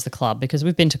Playrooms, the club, because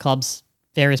we've been to clubs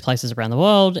various places around the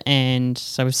world, and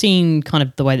so we've seen kind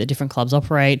of the way that different clubs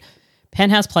operate.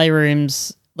 Penthouse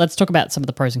Playrooms, let's talk about some of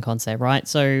the pros and cons there, right?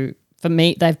 So for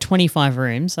me, they have 25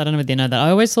 rooms. I don't know whether you know that.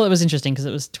 I always thought it was interesting because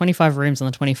it was 25 rooms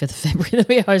on the 25th of February that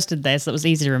we hosted there, so it was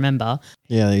easy to remember.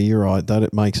 Yeah, you're right. That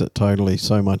it makes it totally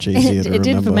so much easier to remember. It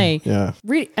did for me. Yeah.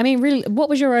 Really, what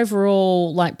was your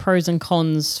overall like pros and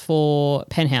cons for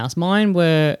Penthouse? Mine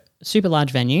were super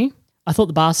large venue. I thought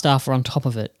the bar staff were on top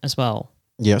of it as well.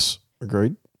 Yes,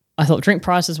 agreed. I thought drink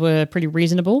prices were pretty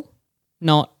reasonable,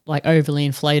 not like overly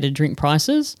inflated drink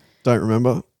prices. Don't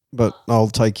remember. But I'll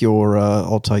take your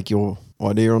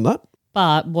idea on that.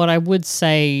 But what I would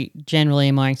say generally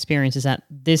in my experience is that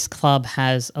this club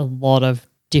has a lot of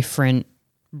different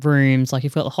rooms. Like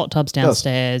you've got the hot tubs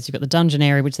downstairs, you've got the dungeon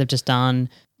area, which they've just done,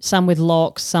 some with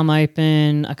locks, some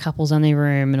open, a couples only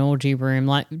room, an orgy room.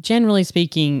 Like generally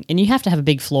speaking, and you have to have a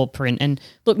big floor print. And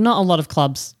look, not a lot of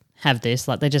clubs have this.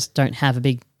 Like they just don't have a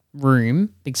big room,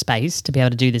 big space to be able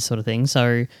to do this sort of thing.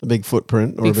 So a big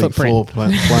footprint or a big floor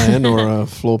plan or a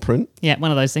floor print. Yeah, one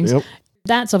of those things. Yep.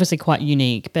 That's obviously quite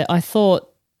unique, but I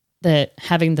thought that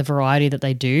having the variety that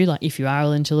they do, like if you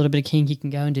are into a little bit of kink, you can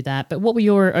go and do that. But what were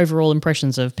your overall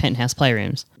impressions of Penthouse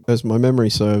Playrooms? As my memory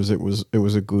serves, it was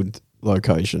a good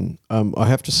location. I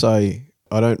have to say,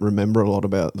 I don't remember a lot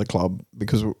about the club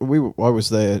because I was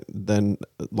there then,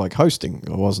 like hosting.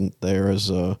 I wasn't there as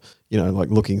like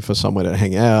looking for somewhere to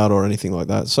hang out or anything like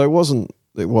that. So it wasn't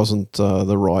the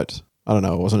right. I don't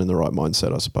know. I wasn't in the right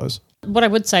mindset, I suppose. What I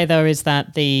would say though is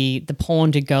that the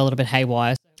porn did go a little bit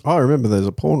haywire. I remember there's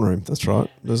a porn room. That's right.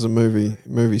 There's a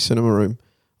movie cinema room.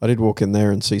 I did walk in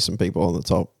there and see some people on the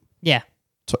top. Yeah.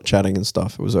 Chatting and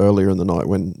stuff. It was earlier in the night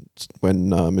when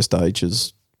Mr.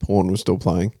 H's porn was still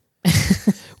playing.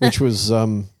 Which was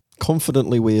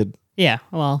confidently weird. Yeah,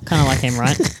 well, kind of like him,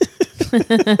 right?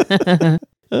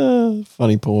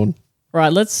 Funny porn.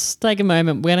 Right, let's take a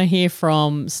moment. We're going to hear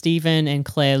from Stephen and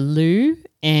Claire Lou,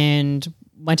 and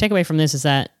my takeaway from this is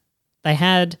that they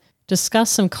had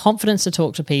discussed some confidence to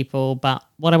talk to people, but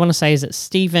what I want to say is that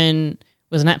Stephen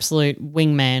was an absolute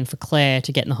wingman for Claire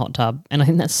to get in the hot tub, and I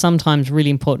think that's sometimes really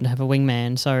important to have a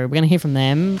wingman. So we're going to hear from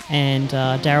them, and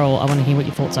Daryl, I want to hear what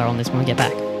your thoughts are on this when we get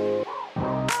back.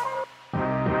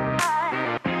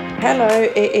 Hello,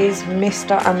 it is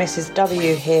Mr. and Mrs.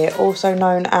 W here, also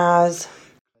known as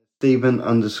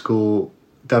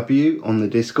Stephen_W on the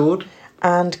Discord.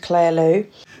 And Claire Lou.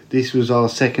 This was our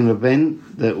second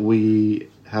event that we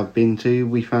have been to.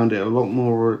 We found it a lot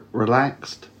more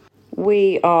relaxed.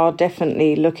 We are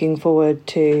definitely looking forward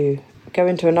to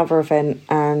going to another event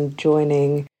and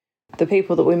joining the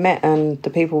people that we met and the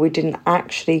people we didn't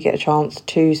actually get a chance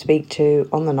to speak to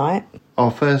on the night.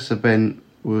 Our first event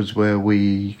was where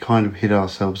we kind of hid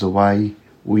ourselves away.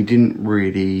 We didn't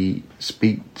really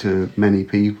speak to many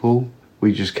people.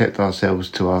 We just kept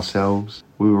ourselves to ourselves.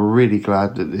 We were really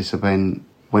glad that this event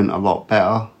went a lot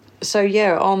better. So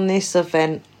yeah, on this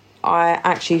event, I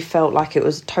actually felt like it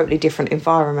was a totally different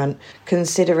environment,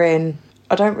 considering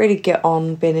I don't really get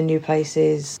on being in new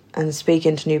places and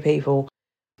speaking to new people.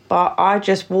 But I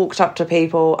just walked up to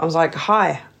people. I was like,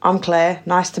 hi, I'm Claire.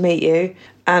 Nice to meet you.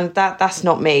 And that's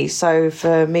not me. So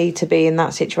for me to be in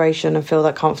that situation and feel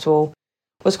that comfortable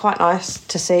was quite nice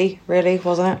to see, really,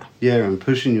 wasn't it? Yeah, and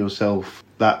pushing yourself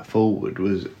that forward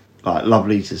was like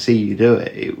lovely to see you do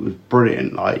it. It was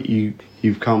brilliant. Like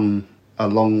you've come a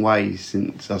long way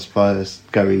since, I suppose,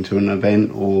 going to an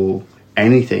event or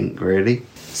anything, really.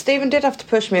 Stephen did have to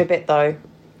push me a bit, though.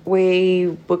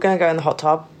 We were going to go in the hot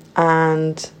tub,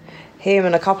 and him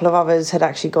and a couple of others had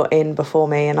actually got in before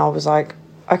me, and I was like,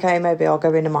 okay, maybe I'll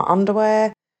go in my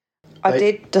underwear. I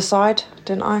did decide,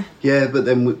 didn't I? Yeah, but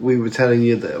then we were telling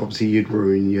you that obviously you'd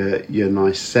ruin your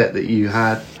nice set that you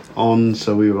had on,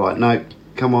 so we were like, no,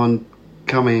 come on,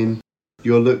 come in.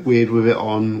 You'll look weird with it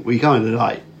on. We kind of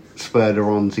like spurred her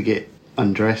on to get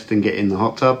undressed and get in the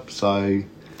hot tub. So,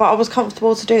 but I was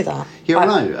comfortable to do that. Yeah, I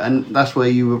know, and that's where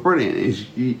you were brilliant. Is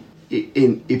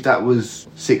if that was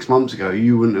 6 months ago,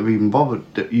 you wouldn't have even bothered.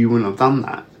 You wouldn't have done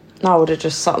that. No, I would have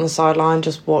just sat on the sideline,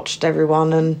 just watched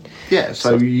everyone, and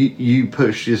so you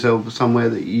pushed yourself somewhere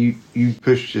that you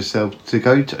pushed yourself to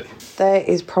go to. There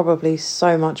is probably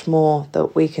so much more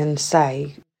that we can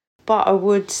say, but I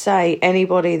would say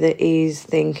anybody that is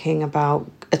thinking about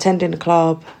attending a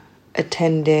club,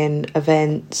 attending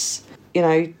events,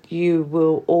 you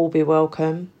will all be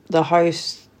welcome. The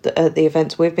hosts at the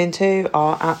events we've been to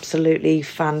are absolutely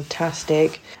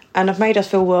fantastic and have made us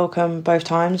feel welcome both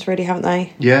times, really, haven't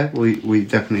they? Yeah, we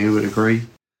definitely would agree.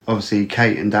 Obviously,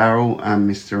 Kate and Daryl and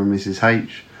Mr. and Mrs.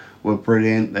 H were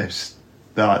brilliant.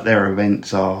 Their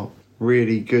events are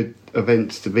really good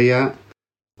events to be at.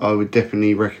 I would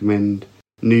definitely recommend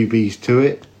newbies to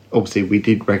it. Obviously, we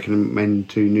did recommend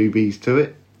 2 newbies to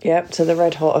it. Yep, to the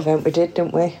Red Hot event we did,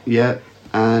 didn't we? Yeah,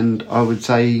 and I would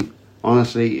say,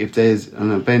 honestly, if there's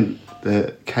an event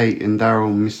that Kate and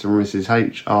Daryl, Mr. and Mrs.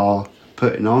 H are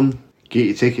putting on, get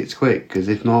your tickets quick, because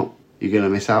if not, you're going to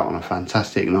miss out on a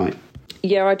fantastic night.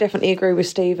 Yeah, I definitely agree with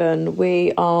Stephen.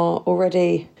 We are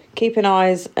already keeping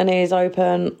eyes and ears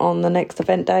open on the next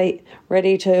event date,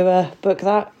 ready to book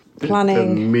that.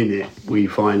 Planning. The minute we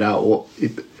find out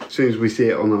as soon as we see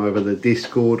it on either the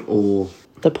Discord or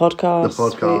the podcast.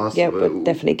 We're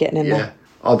definitely getting in there.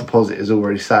 Our deposit is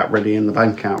already sat ready in the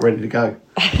bank account, ready to go.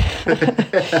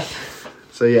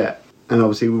 So yeah, and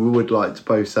obviously we would like to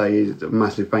both say a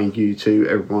massive thank you to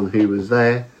everyone who was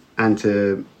there, and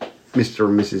to Mr.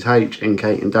 and Mrs. H and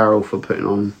Kate and Daryl for putting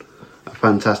on a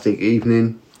fantastic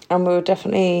evening. And we'll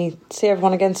definitely see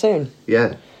everyone again soon.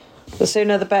 Yeah. The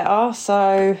sooner the better,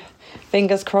 so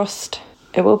fingers crossed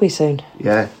it will be soon.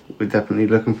 Yeah, we're definitely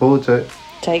looking forward to it.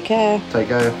 Take care. Take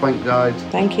care. Thank guys.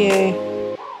 Thank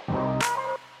you.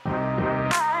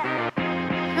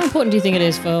 How important do you think it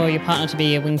is for your partner to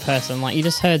be a wing person? Like you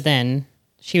just heard then,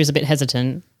 she was a bit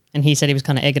hesitant and he said he was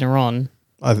kind of egging her on.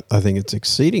 I think it's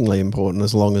exceedingly important,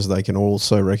 as long as they can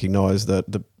also recognise that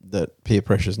that peer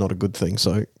pressure is not a good thing.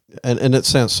 So, and it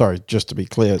sounds, sorry, just to be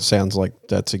clear, it sounds like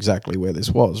that's exactly where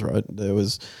this was, right? There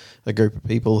was a group of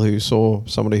people who saw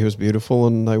somebody who was beautiful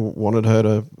and they wanted her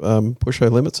to push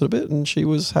her limits a bit, and she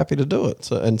was happy to do it.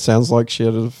 So, and sounds like she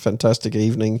had a fantastic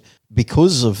evening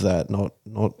because of that, not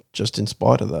just in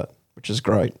spite of that, which is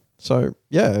great. So,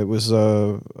 yeah, it was,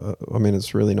 I mean,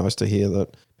 it's really nice to hear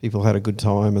that people had a good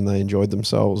time and they enjoyed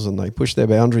themselves and they pushed their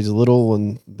boundaries a little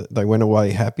and they went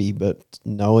away happy, but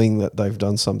knowing that they've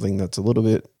done something that's a little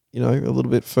bit, a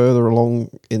little bit further along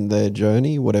in their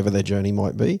journey, whatever their journey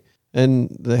might be,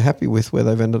 and they're happy with where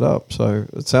they've ended up. So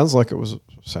it sounds like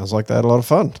they had a lot of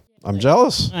fun. I'm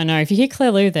jealous. I know. If you hear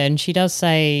Claire Lou then, she does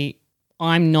say,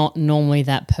 I'm not normally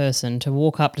that person to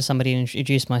walk up to somebody and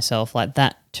introduce myself. Like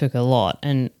that took a lot.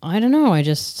 And I don't know,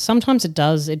 sometimes it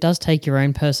does take your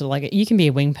own person. Like you can be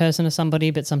a wing person to somebody,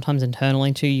 but sometimes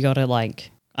internally too, you got to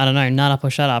nut up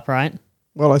or shut up, right?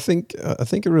 Well, I think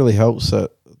it really helps that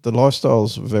the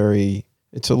lifestyle's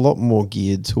it's a lot more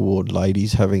geared toward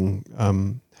ladies having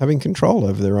control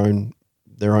over their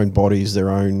own bodies, their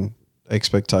own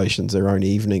expectations, their own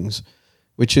evenings,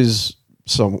 which is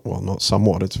not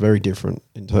somewhat, it's very different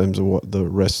in terms of what the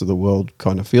rest of the world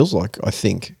kind of feels like. I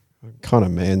think kind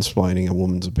of mansplaining a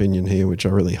woman's opinion here, which I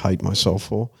really hate myself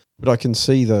for. But I can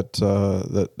see that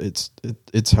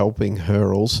it's helping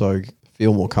her also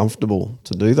feel more comfortable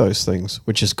to do those things,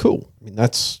 which is cool. I mean,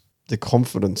 that's the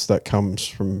confidence that comes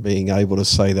from being able to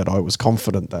say that I was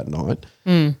confident that night,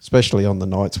 especially on the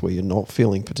nights where you're not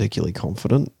feeling particularly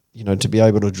confident. To be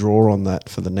able to draw on that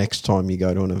for the next time you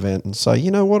go to an event and say,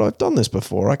 you know what, I've done this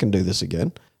before, I can do this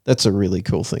again. That's a really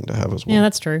cool thing to have as well. Yeah,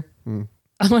 that's true.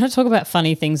 I want to talk about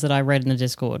funny things that I read in the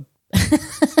Discord.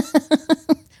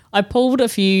 I pulled a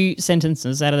few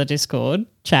sentences out of the Discord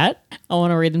chat. I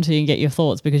want to read them to you and get your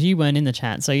thoughts because you weren't in the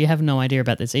chat, so you have no idea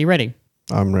about this. Are you ready?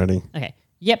 I'm ready. Okay.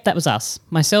 Yep, that was us.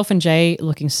 Myself and Jay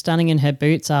looking stunning in her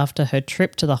boots after her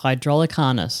trip to the hydraulic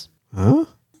harness. Huh?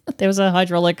 There was a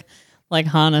hydraulic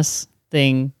harness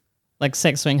thing, like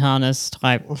sex swing harness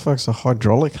type. What the fuck's a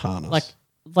hydraulic harness?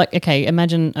 Like okay,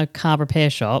 imagine a car repair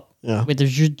shop with the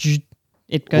zhuzh,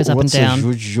 it goes up and down.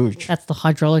 Zhuzh? That's the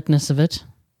hydraulicness of it.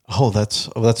 Oh,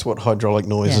 that's what hydraulic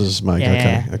noises make.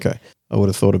 Yeah, okay. I would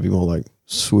have thought it'd be more like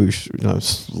swoosh,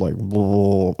 like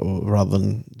rather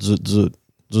than zut zut.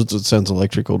 Zut zut sounds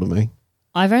electrical to me.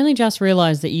 I've only just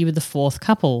realised that you were the fourth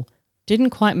couple. Didn't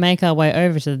quite make our way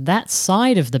over to that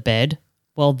side of the bed.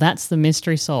 Well, that's the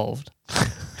mystery solved.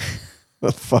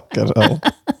 Fucking hell.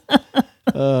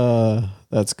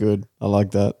 That's good. I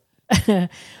like that.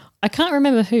 I can't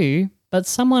remember who, but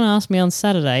someone asked me on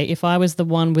Saturday if I was the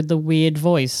one with the weird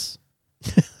voice.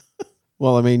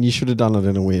 Well, I mean, you should have done it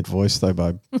in a weird voice though,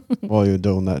 babe, while you were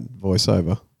doing that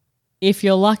voiceover. If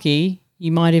you're lucky,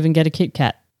 you might even get a Kit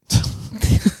Kat.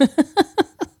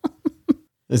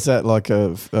 Is that like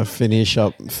a finish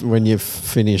up when you've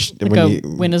finished? Like a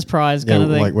winner's prize kind of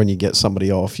thing? Like when you get somebody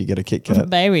off, you get a Kit Kat.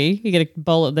 Baby, you get a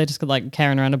bowl. They're just like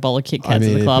carrying around a bowl of Kit Kats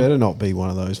at the club. It better not be one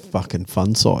of those fucking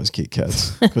fun-size Kit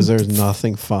Kats because there is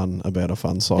nothing fun about a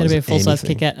fun-size. It'll be a full-size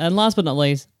Kit Kat. And last but not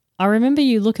least, I remember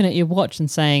you looking at your watch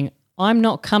and saying, I'm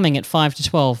not coming at 5 to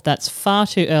 12. That's far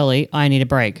too early. I need a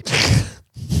break.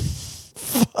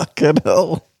 Fucking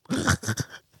hell.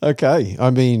 Okay.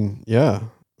 I mean, yeah.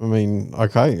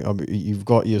 Okay. You've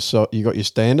got your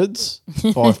standards.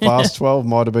 5 past 12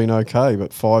 might have been okay, but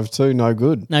 5-2, no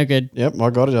good. No good. Yep, I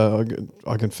got it.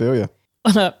 I can feel you.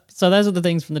 So those are the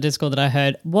things from the Discord that I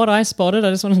heard. What I spotted,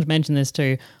 I just wanted to mention this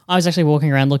too. I was actually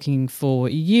walking around looking for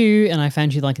you, and I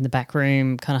found you like in the back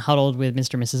room, kind of huddled with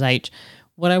Mr. and Mrs. H.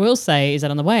 What I will say is that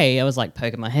on the way, I was like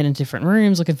poking my head in different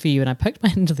rooms looking for you, and I poked my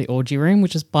head into the orgy room,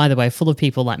 which is, by the way, full of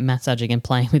people like massaging and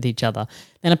playing with each other.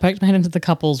 Then I poked my head into the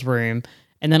couples room,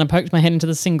 and then I poked my head into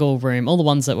the single room, all the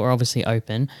ones that were obviously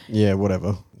open. Yeah,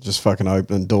 whatever. Just fucking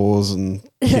opening doors and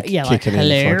kicking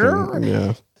hello? in.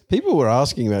 Yeah. People were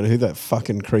asking about who that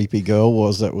fucking creepy girl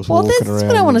was that was walking around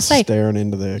what I want to say. Staring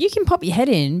into there. You can pop your head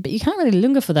in, but you can't really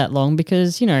linger for that long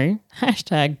because,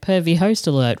 hashtag pervy host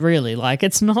alert, really. Like,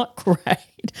 it's not great.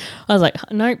 I was like,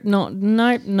 nope.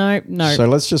 So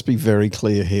let's just be very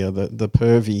clear here that the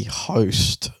pervy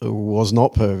host was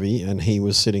not pervy and he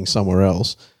was sitting somewhere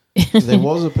else. There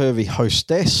was a pervy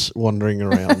hostess wandering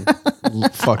around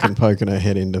fucking poking her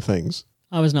head into things.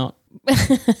 I was not.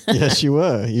 Yes, you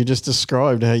were. You just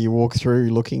described how you walk through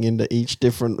looking into each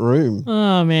different room.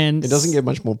 Oh, man. It doesn't get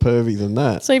much more pervy than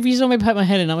that. So if you saw me poke my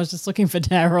head in, I was just looking for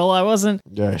Daryl. I wasn't...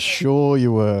 Yeah, sure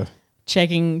you were.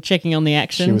 Checking on the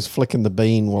action. She was flicking the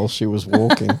bean while she was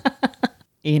walking.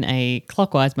 In a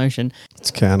clockwise motion.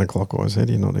 It's counterclockwise. How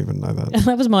do you not even know that? And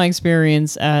that was my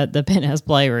experience at the Penthouse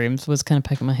Playrooms, was kind of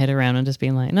poking my head around and just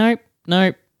being like, nope.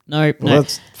 Well,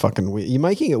 that's fucking weird. You're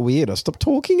making it weirder. Stop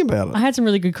talking about it. I had some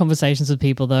really good conversations with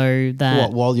people, though, that...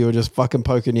 What, while you were just fucking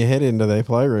poking your head into their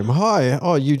playroom? Hi.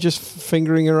 Oh, you just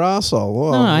fingering her arsehole.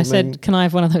 Well, no, I said, can I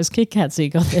have one of those Kit Kats that you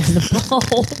got there in the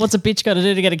bowl? What's a bitch got to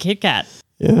do to get a Kit Kat?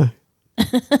 Yeah.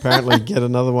 Apparently get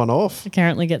another one off.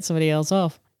 Apparently get somebody else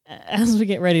off. As we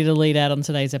get ready to lead out on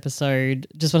today's episode,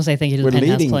 just want to say thank you to the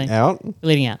Penthouse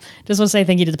Leading out. Just want to say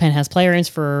thank you to the Penthouse Playrooms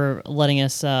for letting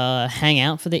us hang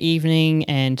out for the evening,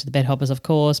 and to the Bed Hoppers, of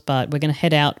course. But we're going to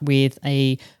head out with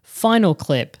a final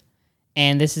clip,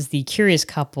 and this is the curious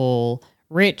couple,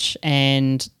 Rich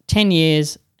and 10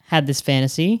 years, had this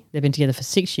fantasy. They've been together for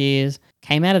 6 years,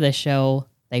 came out of their shell,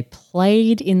 they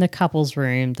played in the couples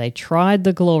room, they tried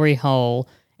the glory hole,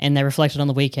 and they reflected on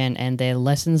the weekend and their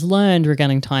lessons learned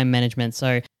regarding time management.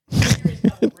 So,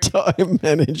 time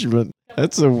management.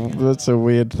 That's a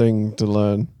weird thing to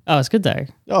learn. Oh, it's good though.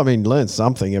 I mean, learn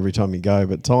something every time you go,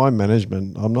 but time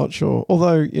management, I'm not sure.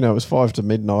 Although, it was 5 to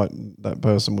midnight and that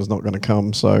person was not going to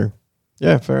come. So,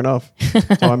 yeah, fair enough.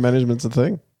 Time management's a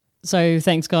thing. So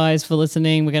thanks, guys, for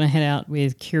listening. We're going to head out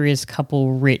with curious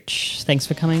couple Rich. Thanks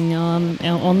for coming on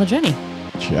the journey.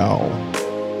 Ciao.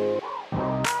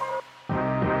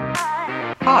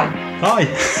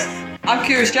 Hi. I'm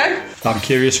Curious Joe. I'm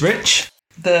Curious Rich.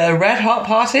 The Red Hot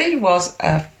Party was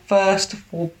a first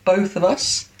for both of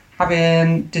us,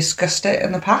 having discussed it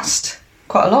in the past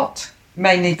quite a lot,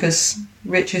 mainly because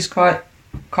Rich is quite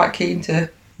keen to...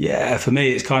 Yeah, for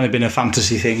me it's kind of been a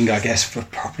fantasy thing, I guess, for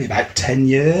probably about 10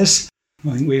 years.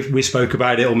 I think we spoke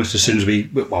about it almost as soon as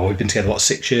we've been together,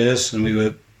 6 years, and we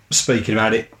were speaking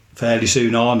about it fairly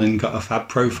soon on and got a fab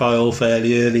profile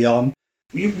fairly early on.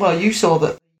 You saw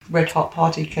that Red Hot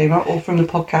Party came up, or from the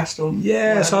podcast? Or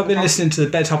yeah, so I've been listening to the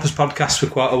Bed Hoppers podcast for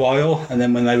quite a while, and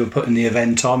then when they were putting the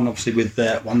event on, obviously with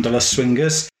Wanderlust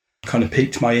Swingers, kind of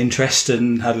piqued my interest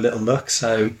and had a little look.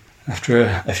 So after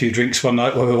a few drinks one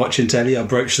night while we were watching telly, I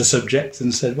broached the subject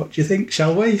and said, what do you think,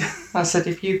 shall we? I said,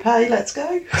 if you pay, let's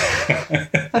go.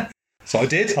 So I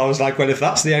did. I was like, well, if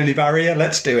that's the only barrier,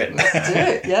 let's do it. Let's do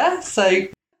it, yeah. So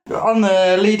on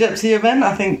the lead up to the event,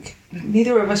 I think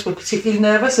neither of us were particularly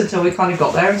nervous until we kind of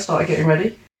got there and started getting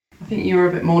ready. I think you were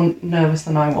a bit more nervous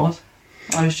than I was.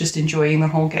 I was just enjoying the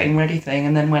whole getting ready thing,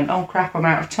 and then went, oh crap, I'm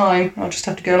out of time. I'll just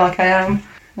have to go like I am.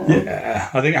 Yeah,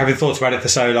 I think having thought about it for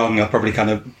so long, I probably kind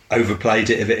of overplayed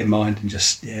it a bit in mind and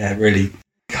just, really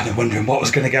kind of wondering what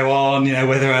was going to go on,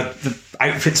 whether the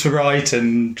outfits were right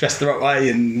and dressed the right way,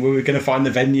 and were we going to find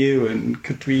the venue, and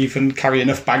could we even carry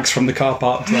enough bags from the car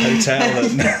park to the hotel?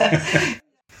 And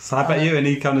So how about you?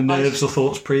 Any kind of nerves or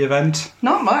thoughts pre-event?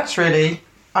 Not much, really.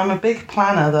 I'm a big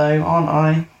planner, though, aren't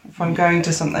I? If I'm going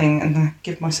to something and I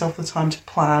give myself the time to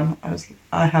plan,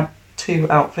 I had 2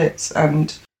 outfits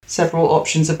and several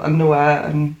options of underwear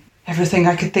and everything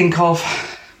I could think of.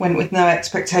 Went with no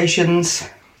expectations.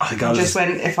 I just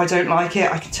went, if I don't like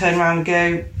it, I can turn around and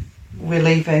go, we're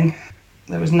leaving.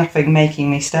 There was nothing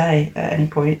making me stay at any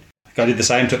point. I did the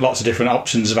same, took lots of different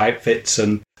options of outfits,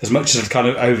 and as much as I'd kind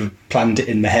of over-planned it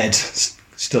in my head,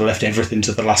 still left everything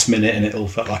to the last minute, and it all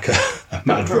felt like a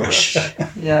mad rush.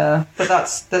 Yeah, but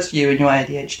that's you and your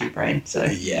ADHD brain. So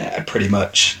yeah, pretty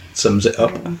much sums it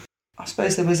up. I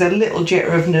suppose there was a little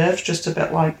jitter of nerves, just a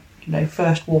bit like,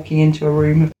 first walking into a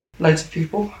room of loads of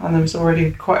people, and there was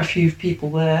already quite a few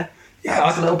people there.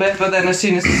 Yeah, a little bit, but then as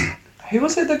soon as... Who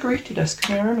was it that greeted us?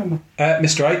 Can you remember?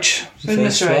 Mr. H. The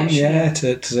first Mr. one, H, yeah,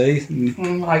 to see.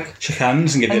 Shake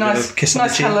hands and give you a bit of a kiss on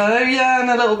the cheek. Hello, yeah, and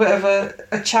a little bit of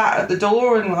a chat at the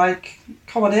door and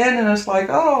come on in, and I was like,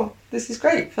 oh, this is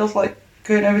great. Feels like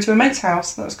going over to a mate's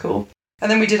house. That was cool. And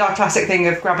then we did our classic thing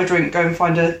of grab a drink, go and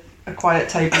find a quiet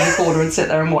table in the corner and sit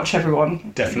there and watch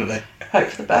everyone. Definitely. Hope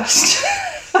for the best.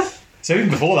 So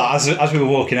even before that, as we were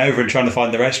walking over and trying to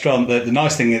find the restaurant, the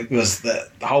nice thing was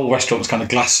that the whole restaurant was kind of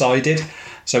glass-sided.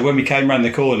 So when we came around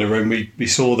the corner and we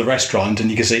saw the restaurant, and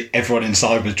you could see everyone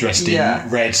inside was dressed in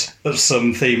red of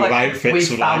some theme of outfits.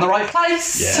 We found the right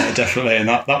place. Yeah, definitely, and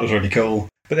that was really cool.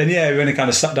 But then, we only kind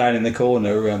of sat down in the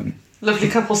corner. Lovely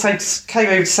couple came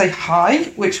over to say hi,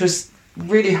 which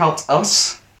really helped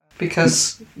us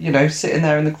because, sitting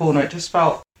there in the corner, it just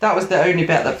felt... That was the only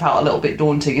bit that felt a little bit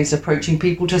daunting, is approaching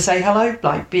people to say hello.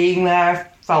 Being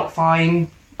there felt fine.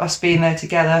 Us being there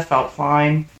together felt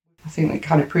fine. I think that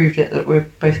kind of proved it that we're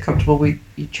both comfortable with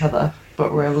each other,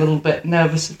 but we're a little bit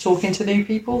nervous of talking to new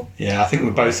people. Yeah, I think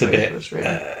we're both a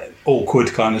bit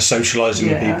awkward kind of socialising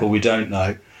with people we don't know.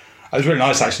 It was really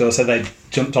nice, actually. I said they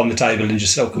jumped on the table and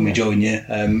just said, can we join you?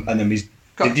 And then we...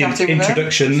 did the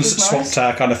introductions, swapped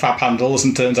our kind of fab handles,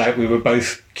 and turns out we were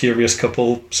both curious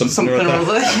couple, something or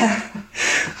other. Yeah.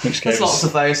 There's lots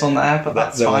of those on there, but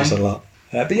that's fine. There was a lot.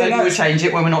 But maybe we'll change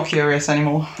it when we're not curious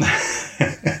anymore.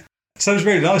 So it was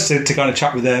really nice to kind of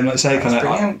chat with them. Let's say,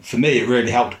 for me, it really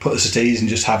helped put us at ease and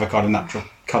just have a kind of natural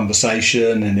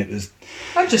conversation, and it was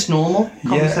just normal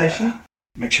conversation. Yeah.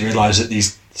 Makes you realise that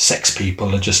these sex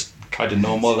people are just kind of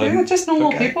normal. They're just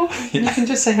normal people. Yeah. You can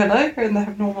just say hello and they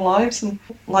have normal lives, and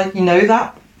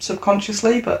that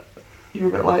subconsciously, but you're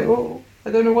a bit like, oh,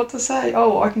 I don't know what to say.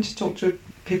 Oh, I can just talk to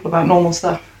people about normal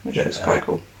stuff, which was quite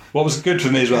cool. What was good for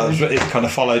me as well is it kind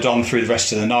of followed on through the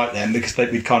rest of the night then, because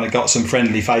we'd kind of got some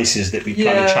friendly faces that we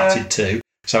kind of chatted to.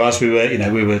 So as we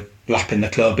were lapping the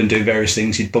club and doing various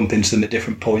things, you'd bump into them at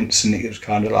different points, and it was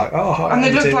kind of like, oh, hi. And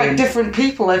they looked like different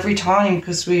people every time,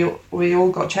 because we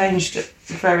all got changed at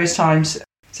various times.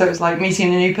 So it was like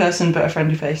meeting a new person, but a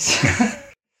friendly face.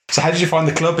 So how did you find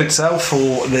the club itself,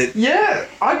 or the? Yeah,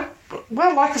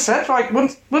 like I said,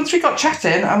 once we got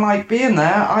chatting and being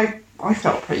there, I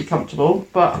felt pretty comfortable,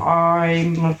 but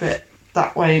I'm a bit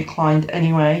that way inclined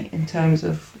anyway, in terms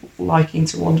of liking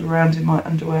to wander around in my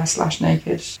underwear /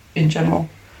 naked in general.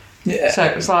 Yeah. So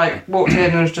it was walked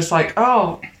in and was just like,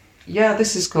 oh, yeah,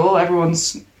 this is cool.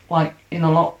 Everyone's in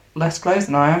a lot less clothes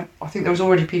than I am. I think there was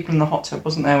already people in the hot tub,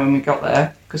 wasn't there, when we got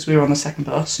there, because we were on the second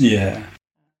bus. Yeah.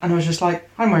 And I was just like,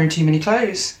 I'm wearing too many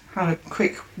clothes. Had a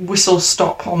quick whistle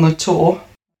stop on the tour,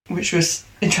 which was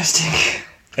interesting.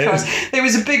 It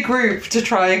was a big group to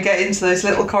try and get into those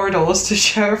little corridors to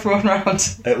show everyone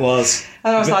around. It was.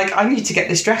 And I was like, I need to get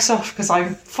this dress off because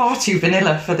I'm far too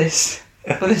vanilla for this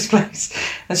place.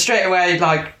 And straight away,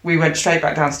 we went straight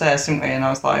back downstairs, didn't we? And I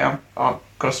was like, I've got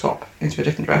to swap into a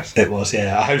different dress. It was,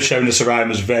 yeah. Our host showing us around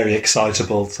was very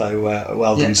excitable, so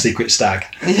well done, Secret Stag.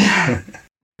 Yeah.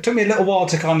 It took me a little while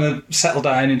to kind of settle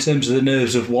down in terms of the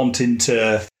nerves of wanting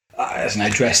to,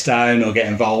 dress down or get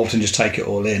involved and just take it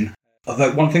all in.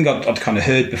 Although one thing I'd kind of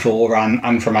heard before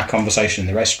and from our conversation in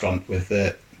the restaurant with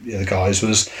the other guys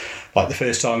was the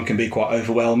first time can be quite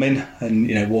overwhelming,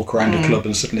 and walk around a club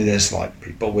and suddenly there's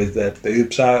people with their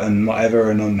boobs out and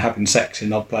whatever and having sex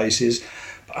in odd places.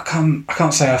 But I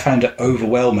can't say I found it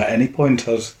overwhelming at any point.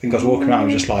 I was walking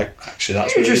around and just actually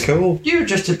that's really cool. You were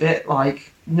just a bit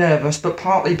nervous, but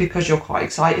partly because you're quite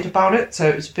excited about it, so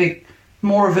it was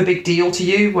more of a big deal to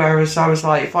you, whereas I was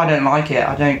like, if I don't like it,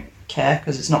 I don't care,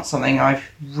 because it's not something I've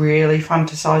really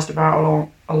fantasised about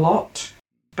a lot.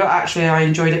 But actually I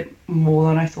enjoyed it more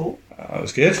than I thought. That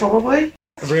was good. Probably.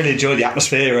 I really enjoyed the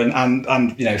atmosphere and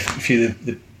a few of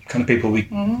the kind of people we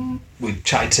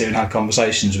chatted to and had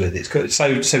conversations with. It's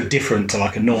so different to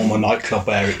a normal nightclub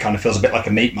where it kind of feels a bit like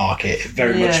a meat market. It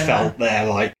very much felt there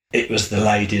it was the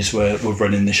ladies were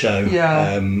running the show.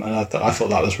 Yeah. And I thought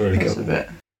that was really cool.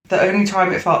 The only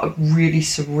time it felt really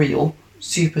surreal,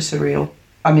 super surreal.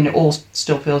 I mean, it all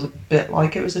still feels a bit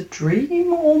like it was a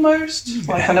dream almost.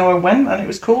 Like, I know I went and it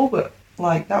was cool, but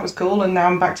like that was cool, and now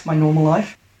I'm back to my normal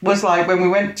life. Was like when we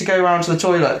went to go around to the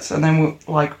toilets, and then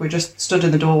we just stood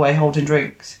in the doorway holding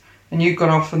drinks, and you'd gone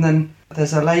off, and then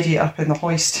there's a lady up in the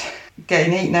hoist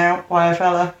getting eaten out by a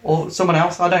fella or someone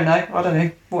else. I don't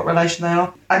know what relation they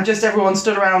are, and just everyone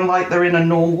stood around like they're in a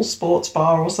normal sports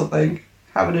bar or something,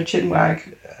 having a chin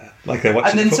wag. Like they're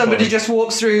watching. And then somebody just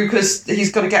walks through because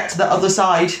he's got to get to the other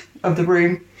side of the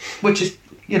room, which is,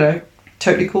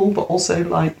 totally cool, but also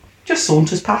like just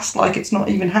saunters past like it's not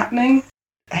even happening.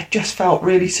 It just felt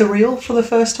really surreal for the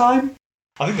first time.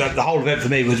 I think that the whole event for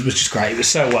me was just great. It was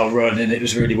so well run and it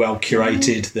was really well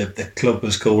curated. The club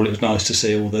was cool. It was nice to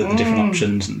see all the different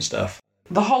options and stuff.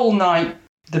 The whole night,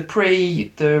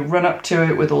 the run up to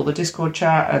it with all the Discord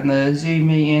chat and the Zoom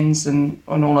meetings and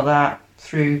all of that,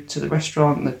 through to the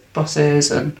restaurant and the buses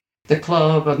and the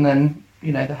club and then,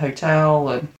 the hotel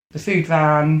and the food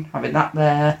van, having that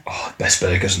there. Oh, best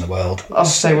burgers in the world. Oh,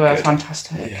 they were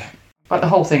fantastic. Yeah. But the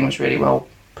whole thing was really well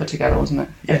put together, wasn't it?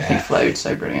 Yeah. Everything flowed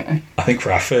so brilliantly. I think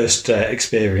for our first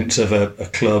experience of a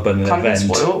club and an event.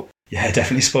 Spoiled. Yeah,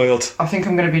 definitely spoiled. I think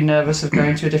I'm going to be nervous of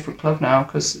going to a different club now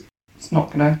because it's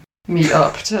not going to meet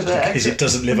up to the... Because it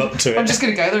doesn't live up to it. I'm just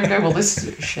going to go there and go, well, this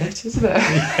is shit, isn't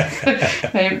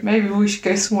it? maybe we should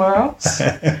go somewhere else.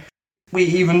 We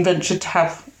even ventured to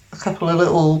have a couple of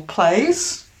little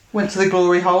plays. Went to the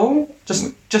glory hole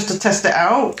just to test it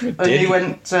out. And you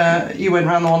went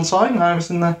round the one side, and I was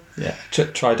in the... Yeah,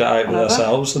 tried it out with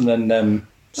ourselves, and then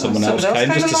someone else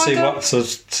came just to see what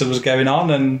was going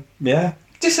on, and yeah.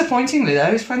 Disappointingly,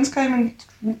 though, his friends came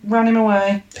and ran him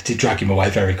away. They did drag him away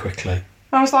very quickly.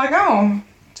 I was like, oh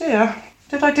dear,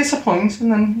 did I disappoint?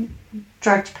 And then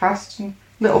dragged past, and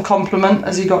little compliment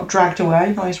as he got dragged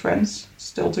away by his friends.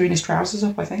 Still doing his trousers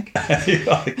up, I think.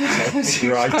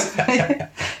 You're right. I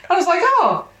was like,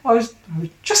 I was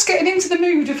just getting into the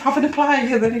mood of having a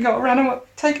play, and then he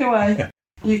got taken away.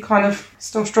 You kind of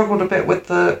still struggled a bit with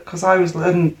because I was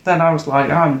like,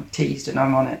 I'm teased and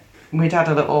I'm on it. And we'd had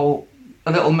a little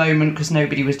moment because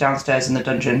nobody was downstairs in the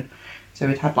dungeon, so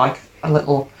we'd had like a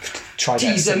little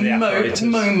teaser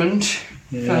moment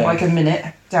for like a minute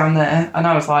down there, and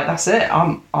I was like, that's it,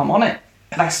 I'm on it.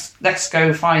 Let's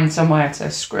go find somewhere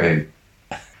to screw.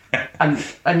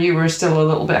 And you were still a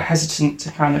little bit hesitant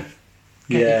to kind of...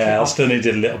 I still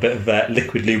needed a little bit of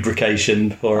liquid lubrication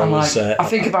before I was... I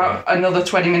think about another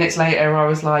 20 minutes later, I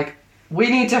was like, we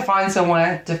need to find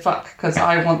somewhere to fuck, because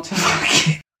I want to fuck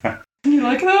you. And you're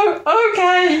like, oh,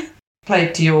 okay.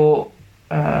 Played to your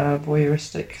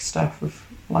voyeuristic stuff of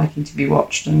liking to be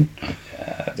watched and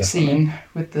seen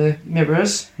with the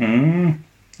mirrors. And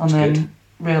then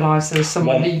realised there's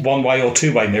somebody... One way or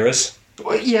two-way mirrors.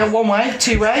 Yeah, one way,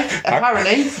 two way.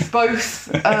 Apparently,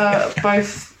 both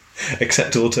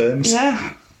acceptable terms.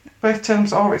 Yeah, both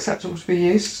terms are acceptable to be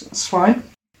used. That's fine.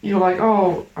 You're like,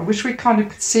 oh, I wish we kind of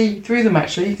could see through them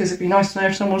actually, because it'd be nice to know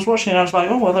if someone was watching. And I was like,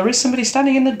 oh well, there is somebody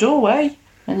standing in the doorway.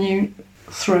 And you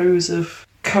throes of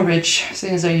courage,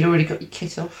 seeing as though you'd already got your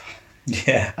kit off.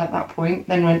 Yeah. At that point,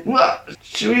 then went, well,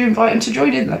 should we invite him to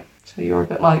join in then? So you're a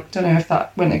bit like, don't know if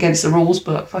that went against the rules,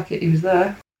 but fuck it, he was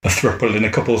there. A throuple in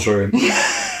a couple's room.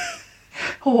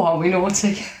 Oh, aren't we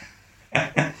naughty?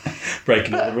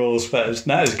 Breaking all the rules, but it was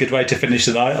a good way to finish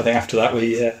the night. I think after that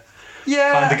we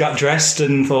kind of got dressed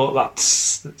and thought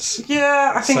let's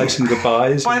I think say some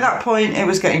goodbyes. By that point, it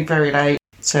was getting very late,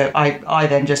 so I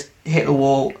then just hit the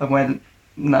wall and went,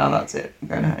 no, that's it, I'm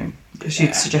going home.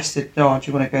 She'd suggested, do you want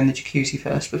to go in the jacuzzi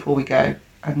first before we go?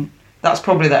 And that's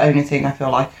probably the only thing I feel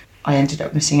like I ended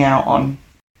up missing out on.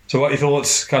 So what are your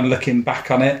thoughts, kind of looking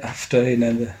back on it after,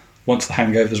 once the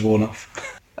hangover's worn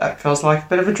off? That feels like a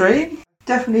bit of a dream.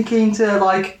 Definitely keen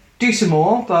to, do some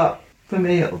more, but for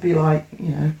me it'll be like,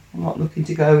 I'm not looking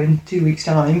to go in 2 weeks'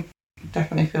 time.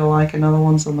 Definitely feel like another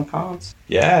one's on the cards.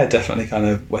 Yeah, definitely kind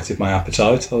of whetted my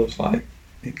appetite. I was like,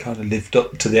 it kind of lived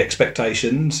up to the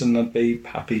expectations, and I'd be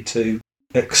happy to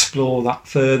explore that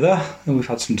further. And we've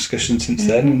had some discussions since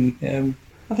then. And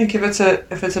I think if it's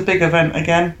a big event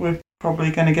again, we're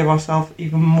probably going to give ourselves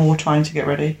even more time to get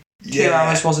ready. 2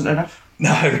 hours wasn't enough.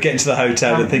 No, getting to the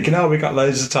hotel and thinking, we got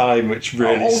loads of time, which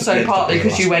really... Also partly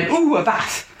because you went, ooh, a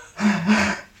bath.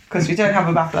 Because we don't have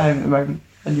a bath at home at the moment.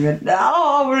 And you went,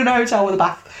 we're in a hotel with a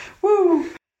bath. Woo!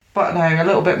 But no, a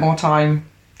little bit more time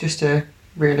just to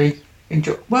really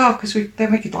enjoy... Well, because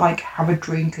then we could have a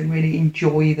drink and really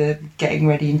enjoy the getting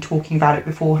ready and talking about it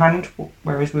beforehand,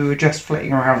 whereas we were just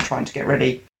flitting around trying to get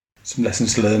ready some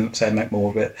lessons to learn, say, make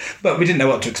more of it. But we didn't know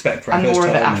what to expect for our and first more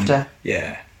time. of it after.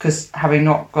 Yeah. Because having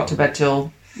not got to bed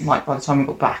till, like, by the time we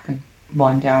got back and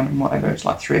wind down and whatever, it's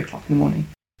like 3 o'clock in the morning.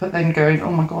 But then going,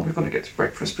 oh my God, we've got to get to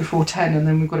breakfast before 10 and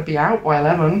then we've got to be out by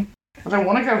 11. I don't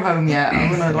want to go home yet. I'm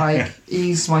going to, like,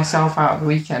 ease myself out of the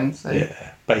weekend. So.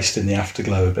 Yeah, based in the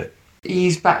afterglow a bit.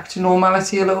 Ease back to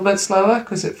normality a little bit slower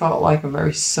because it felt like a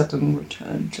very sudden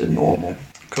return to normal.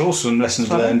 Cool, some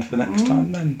lessons learned for next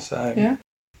time then. So yeah.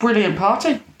 Brilliant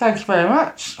party. Thank you very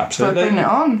much. Absolutely. For bringing it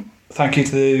on. Thank you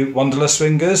to the Wanderlust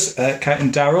Swingers, Kate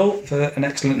and Daryl, for an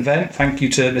excellent event. Thank you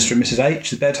to Mr. and Mrs. H,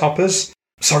 the Bed Hoppers.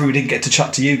 Sorry we didn't get to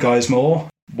chat to you guys more.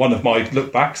 One of my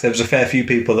look backs, there was a fair few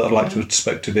people that I'd like to have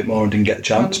spoke to a bit more and didn't get a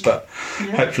chance, but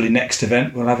hopefully next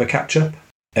event we'll have a catch up.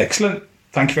 Excellent.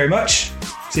 Thank you very much.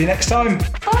 See you next time.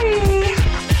 Bye.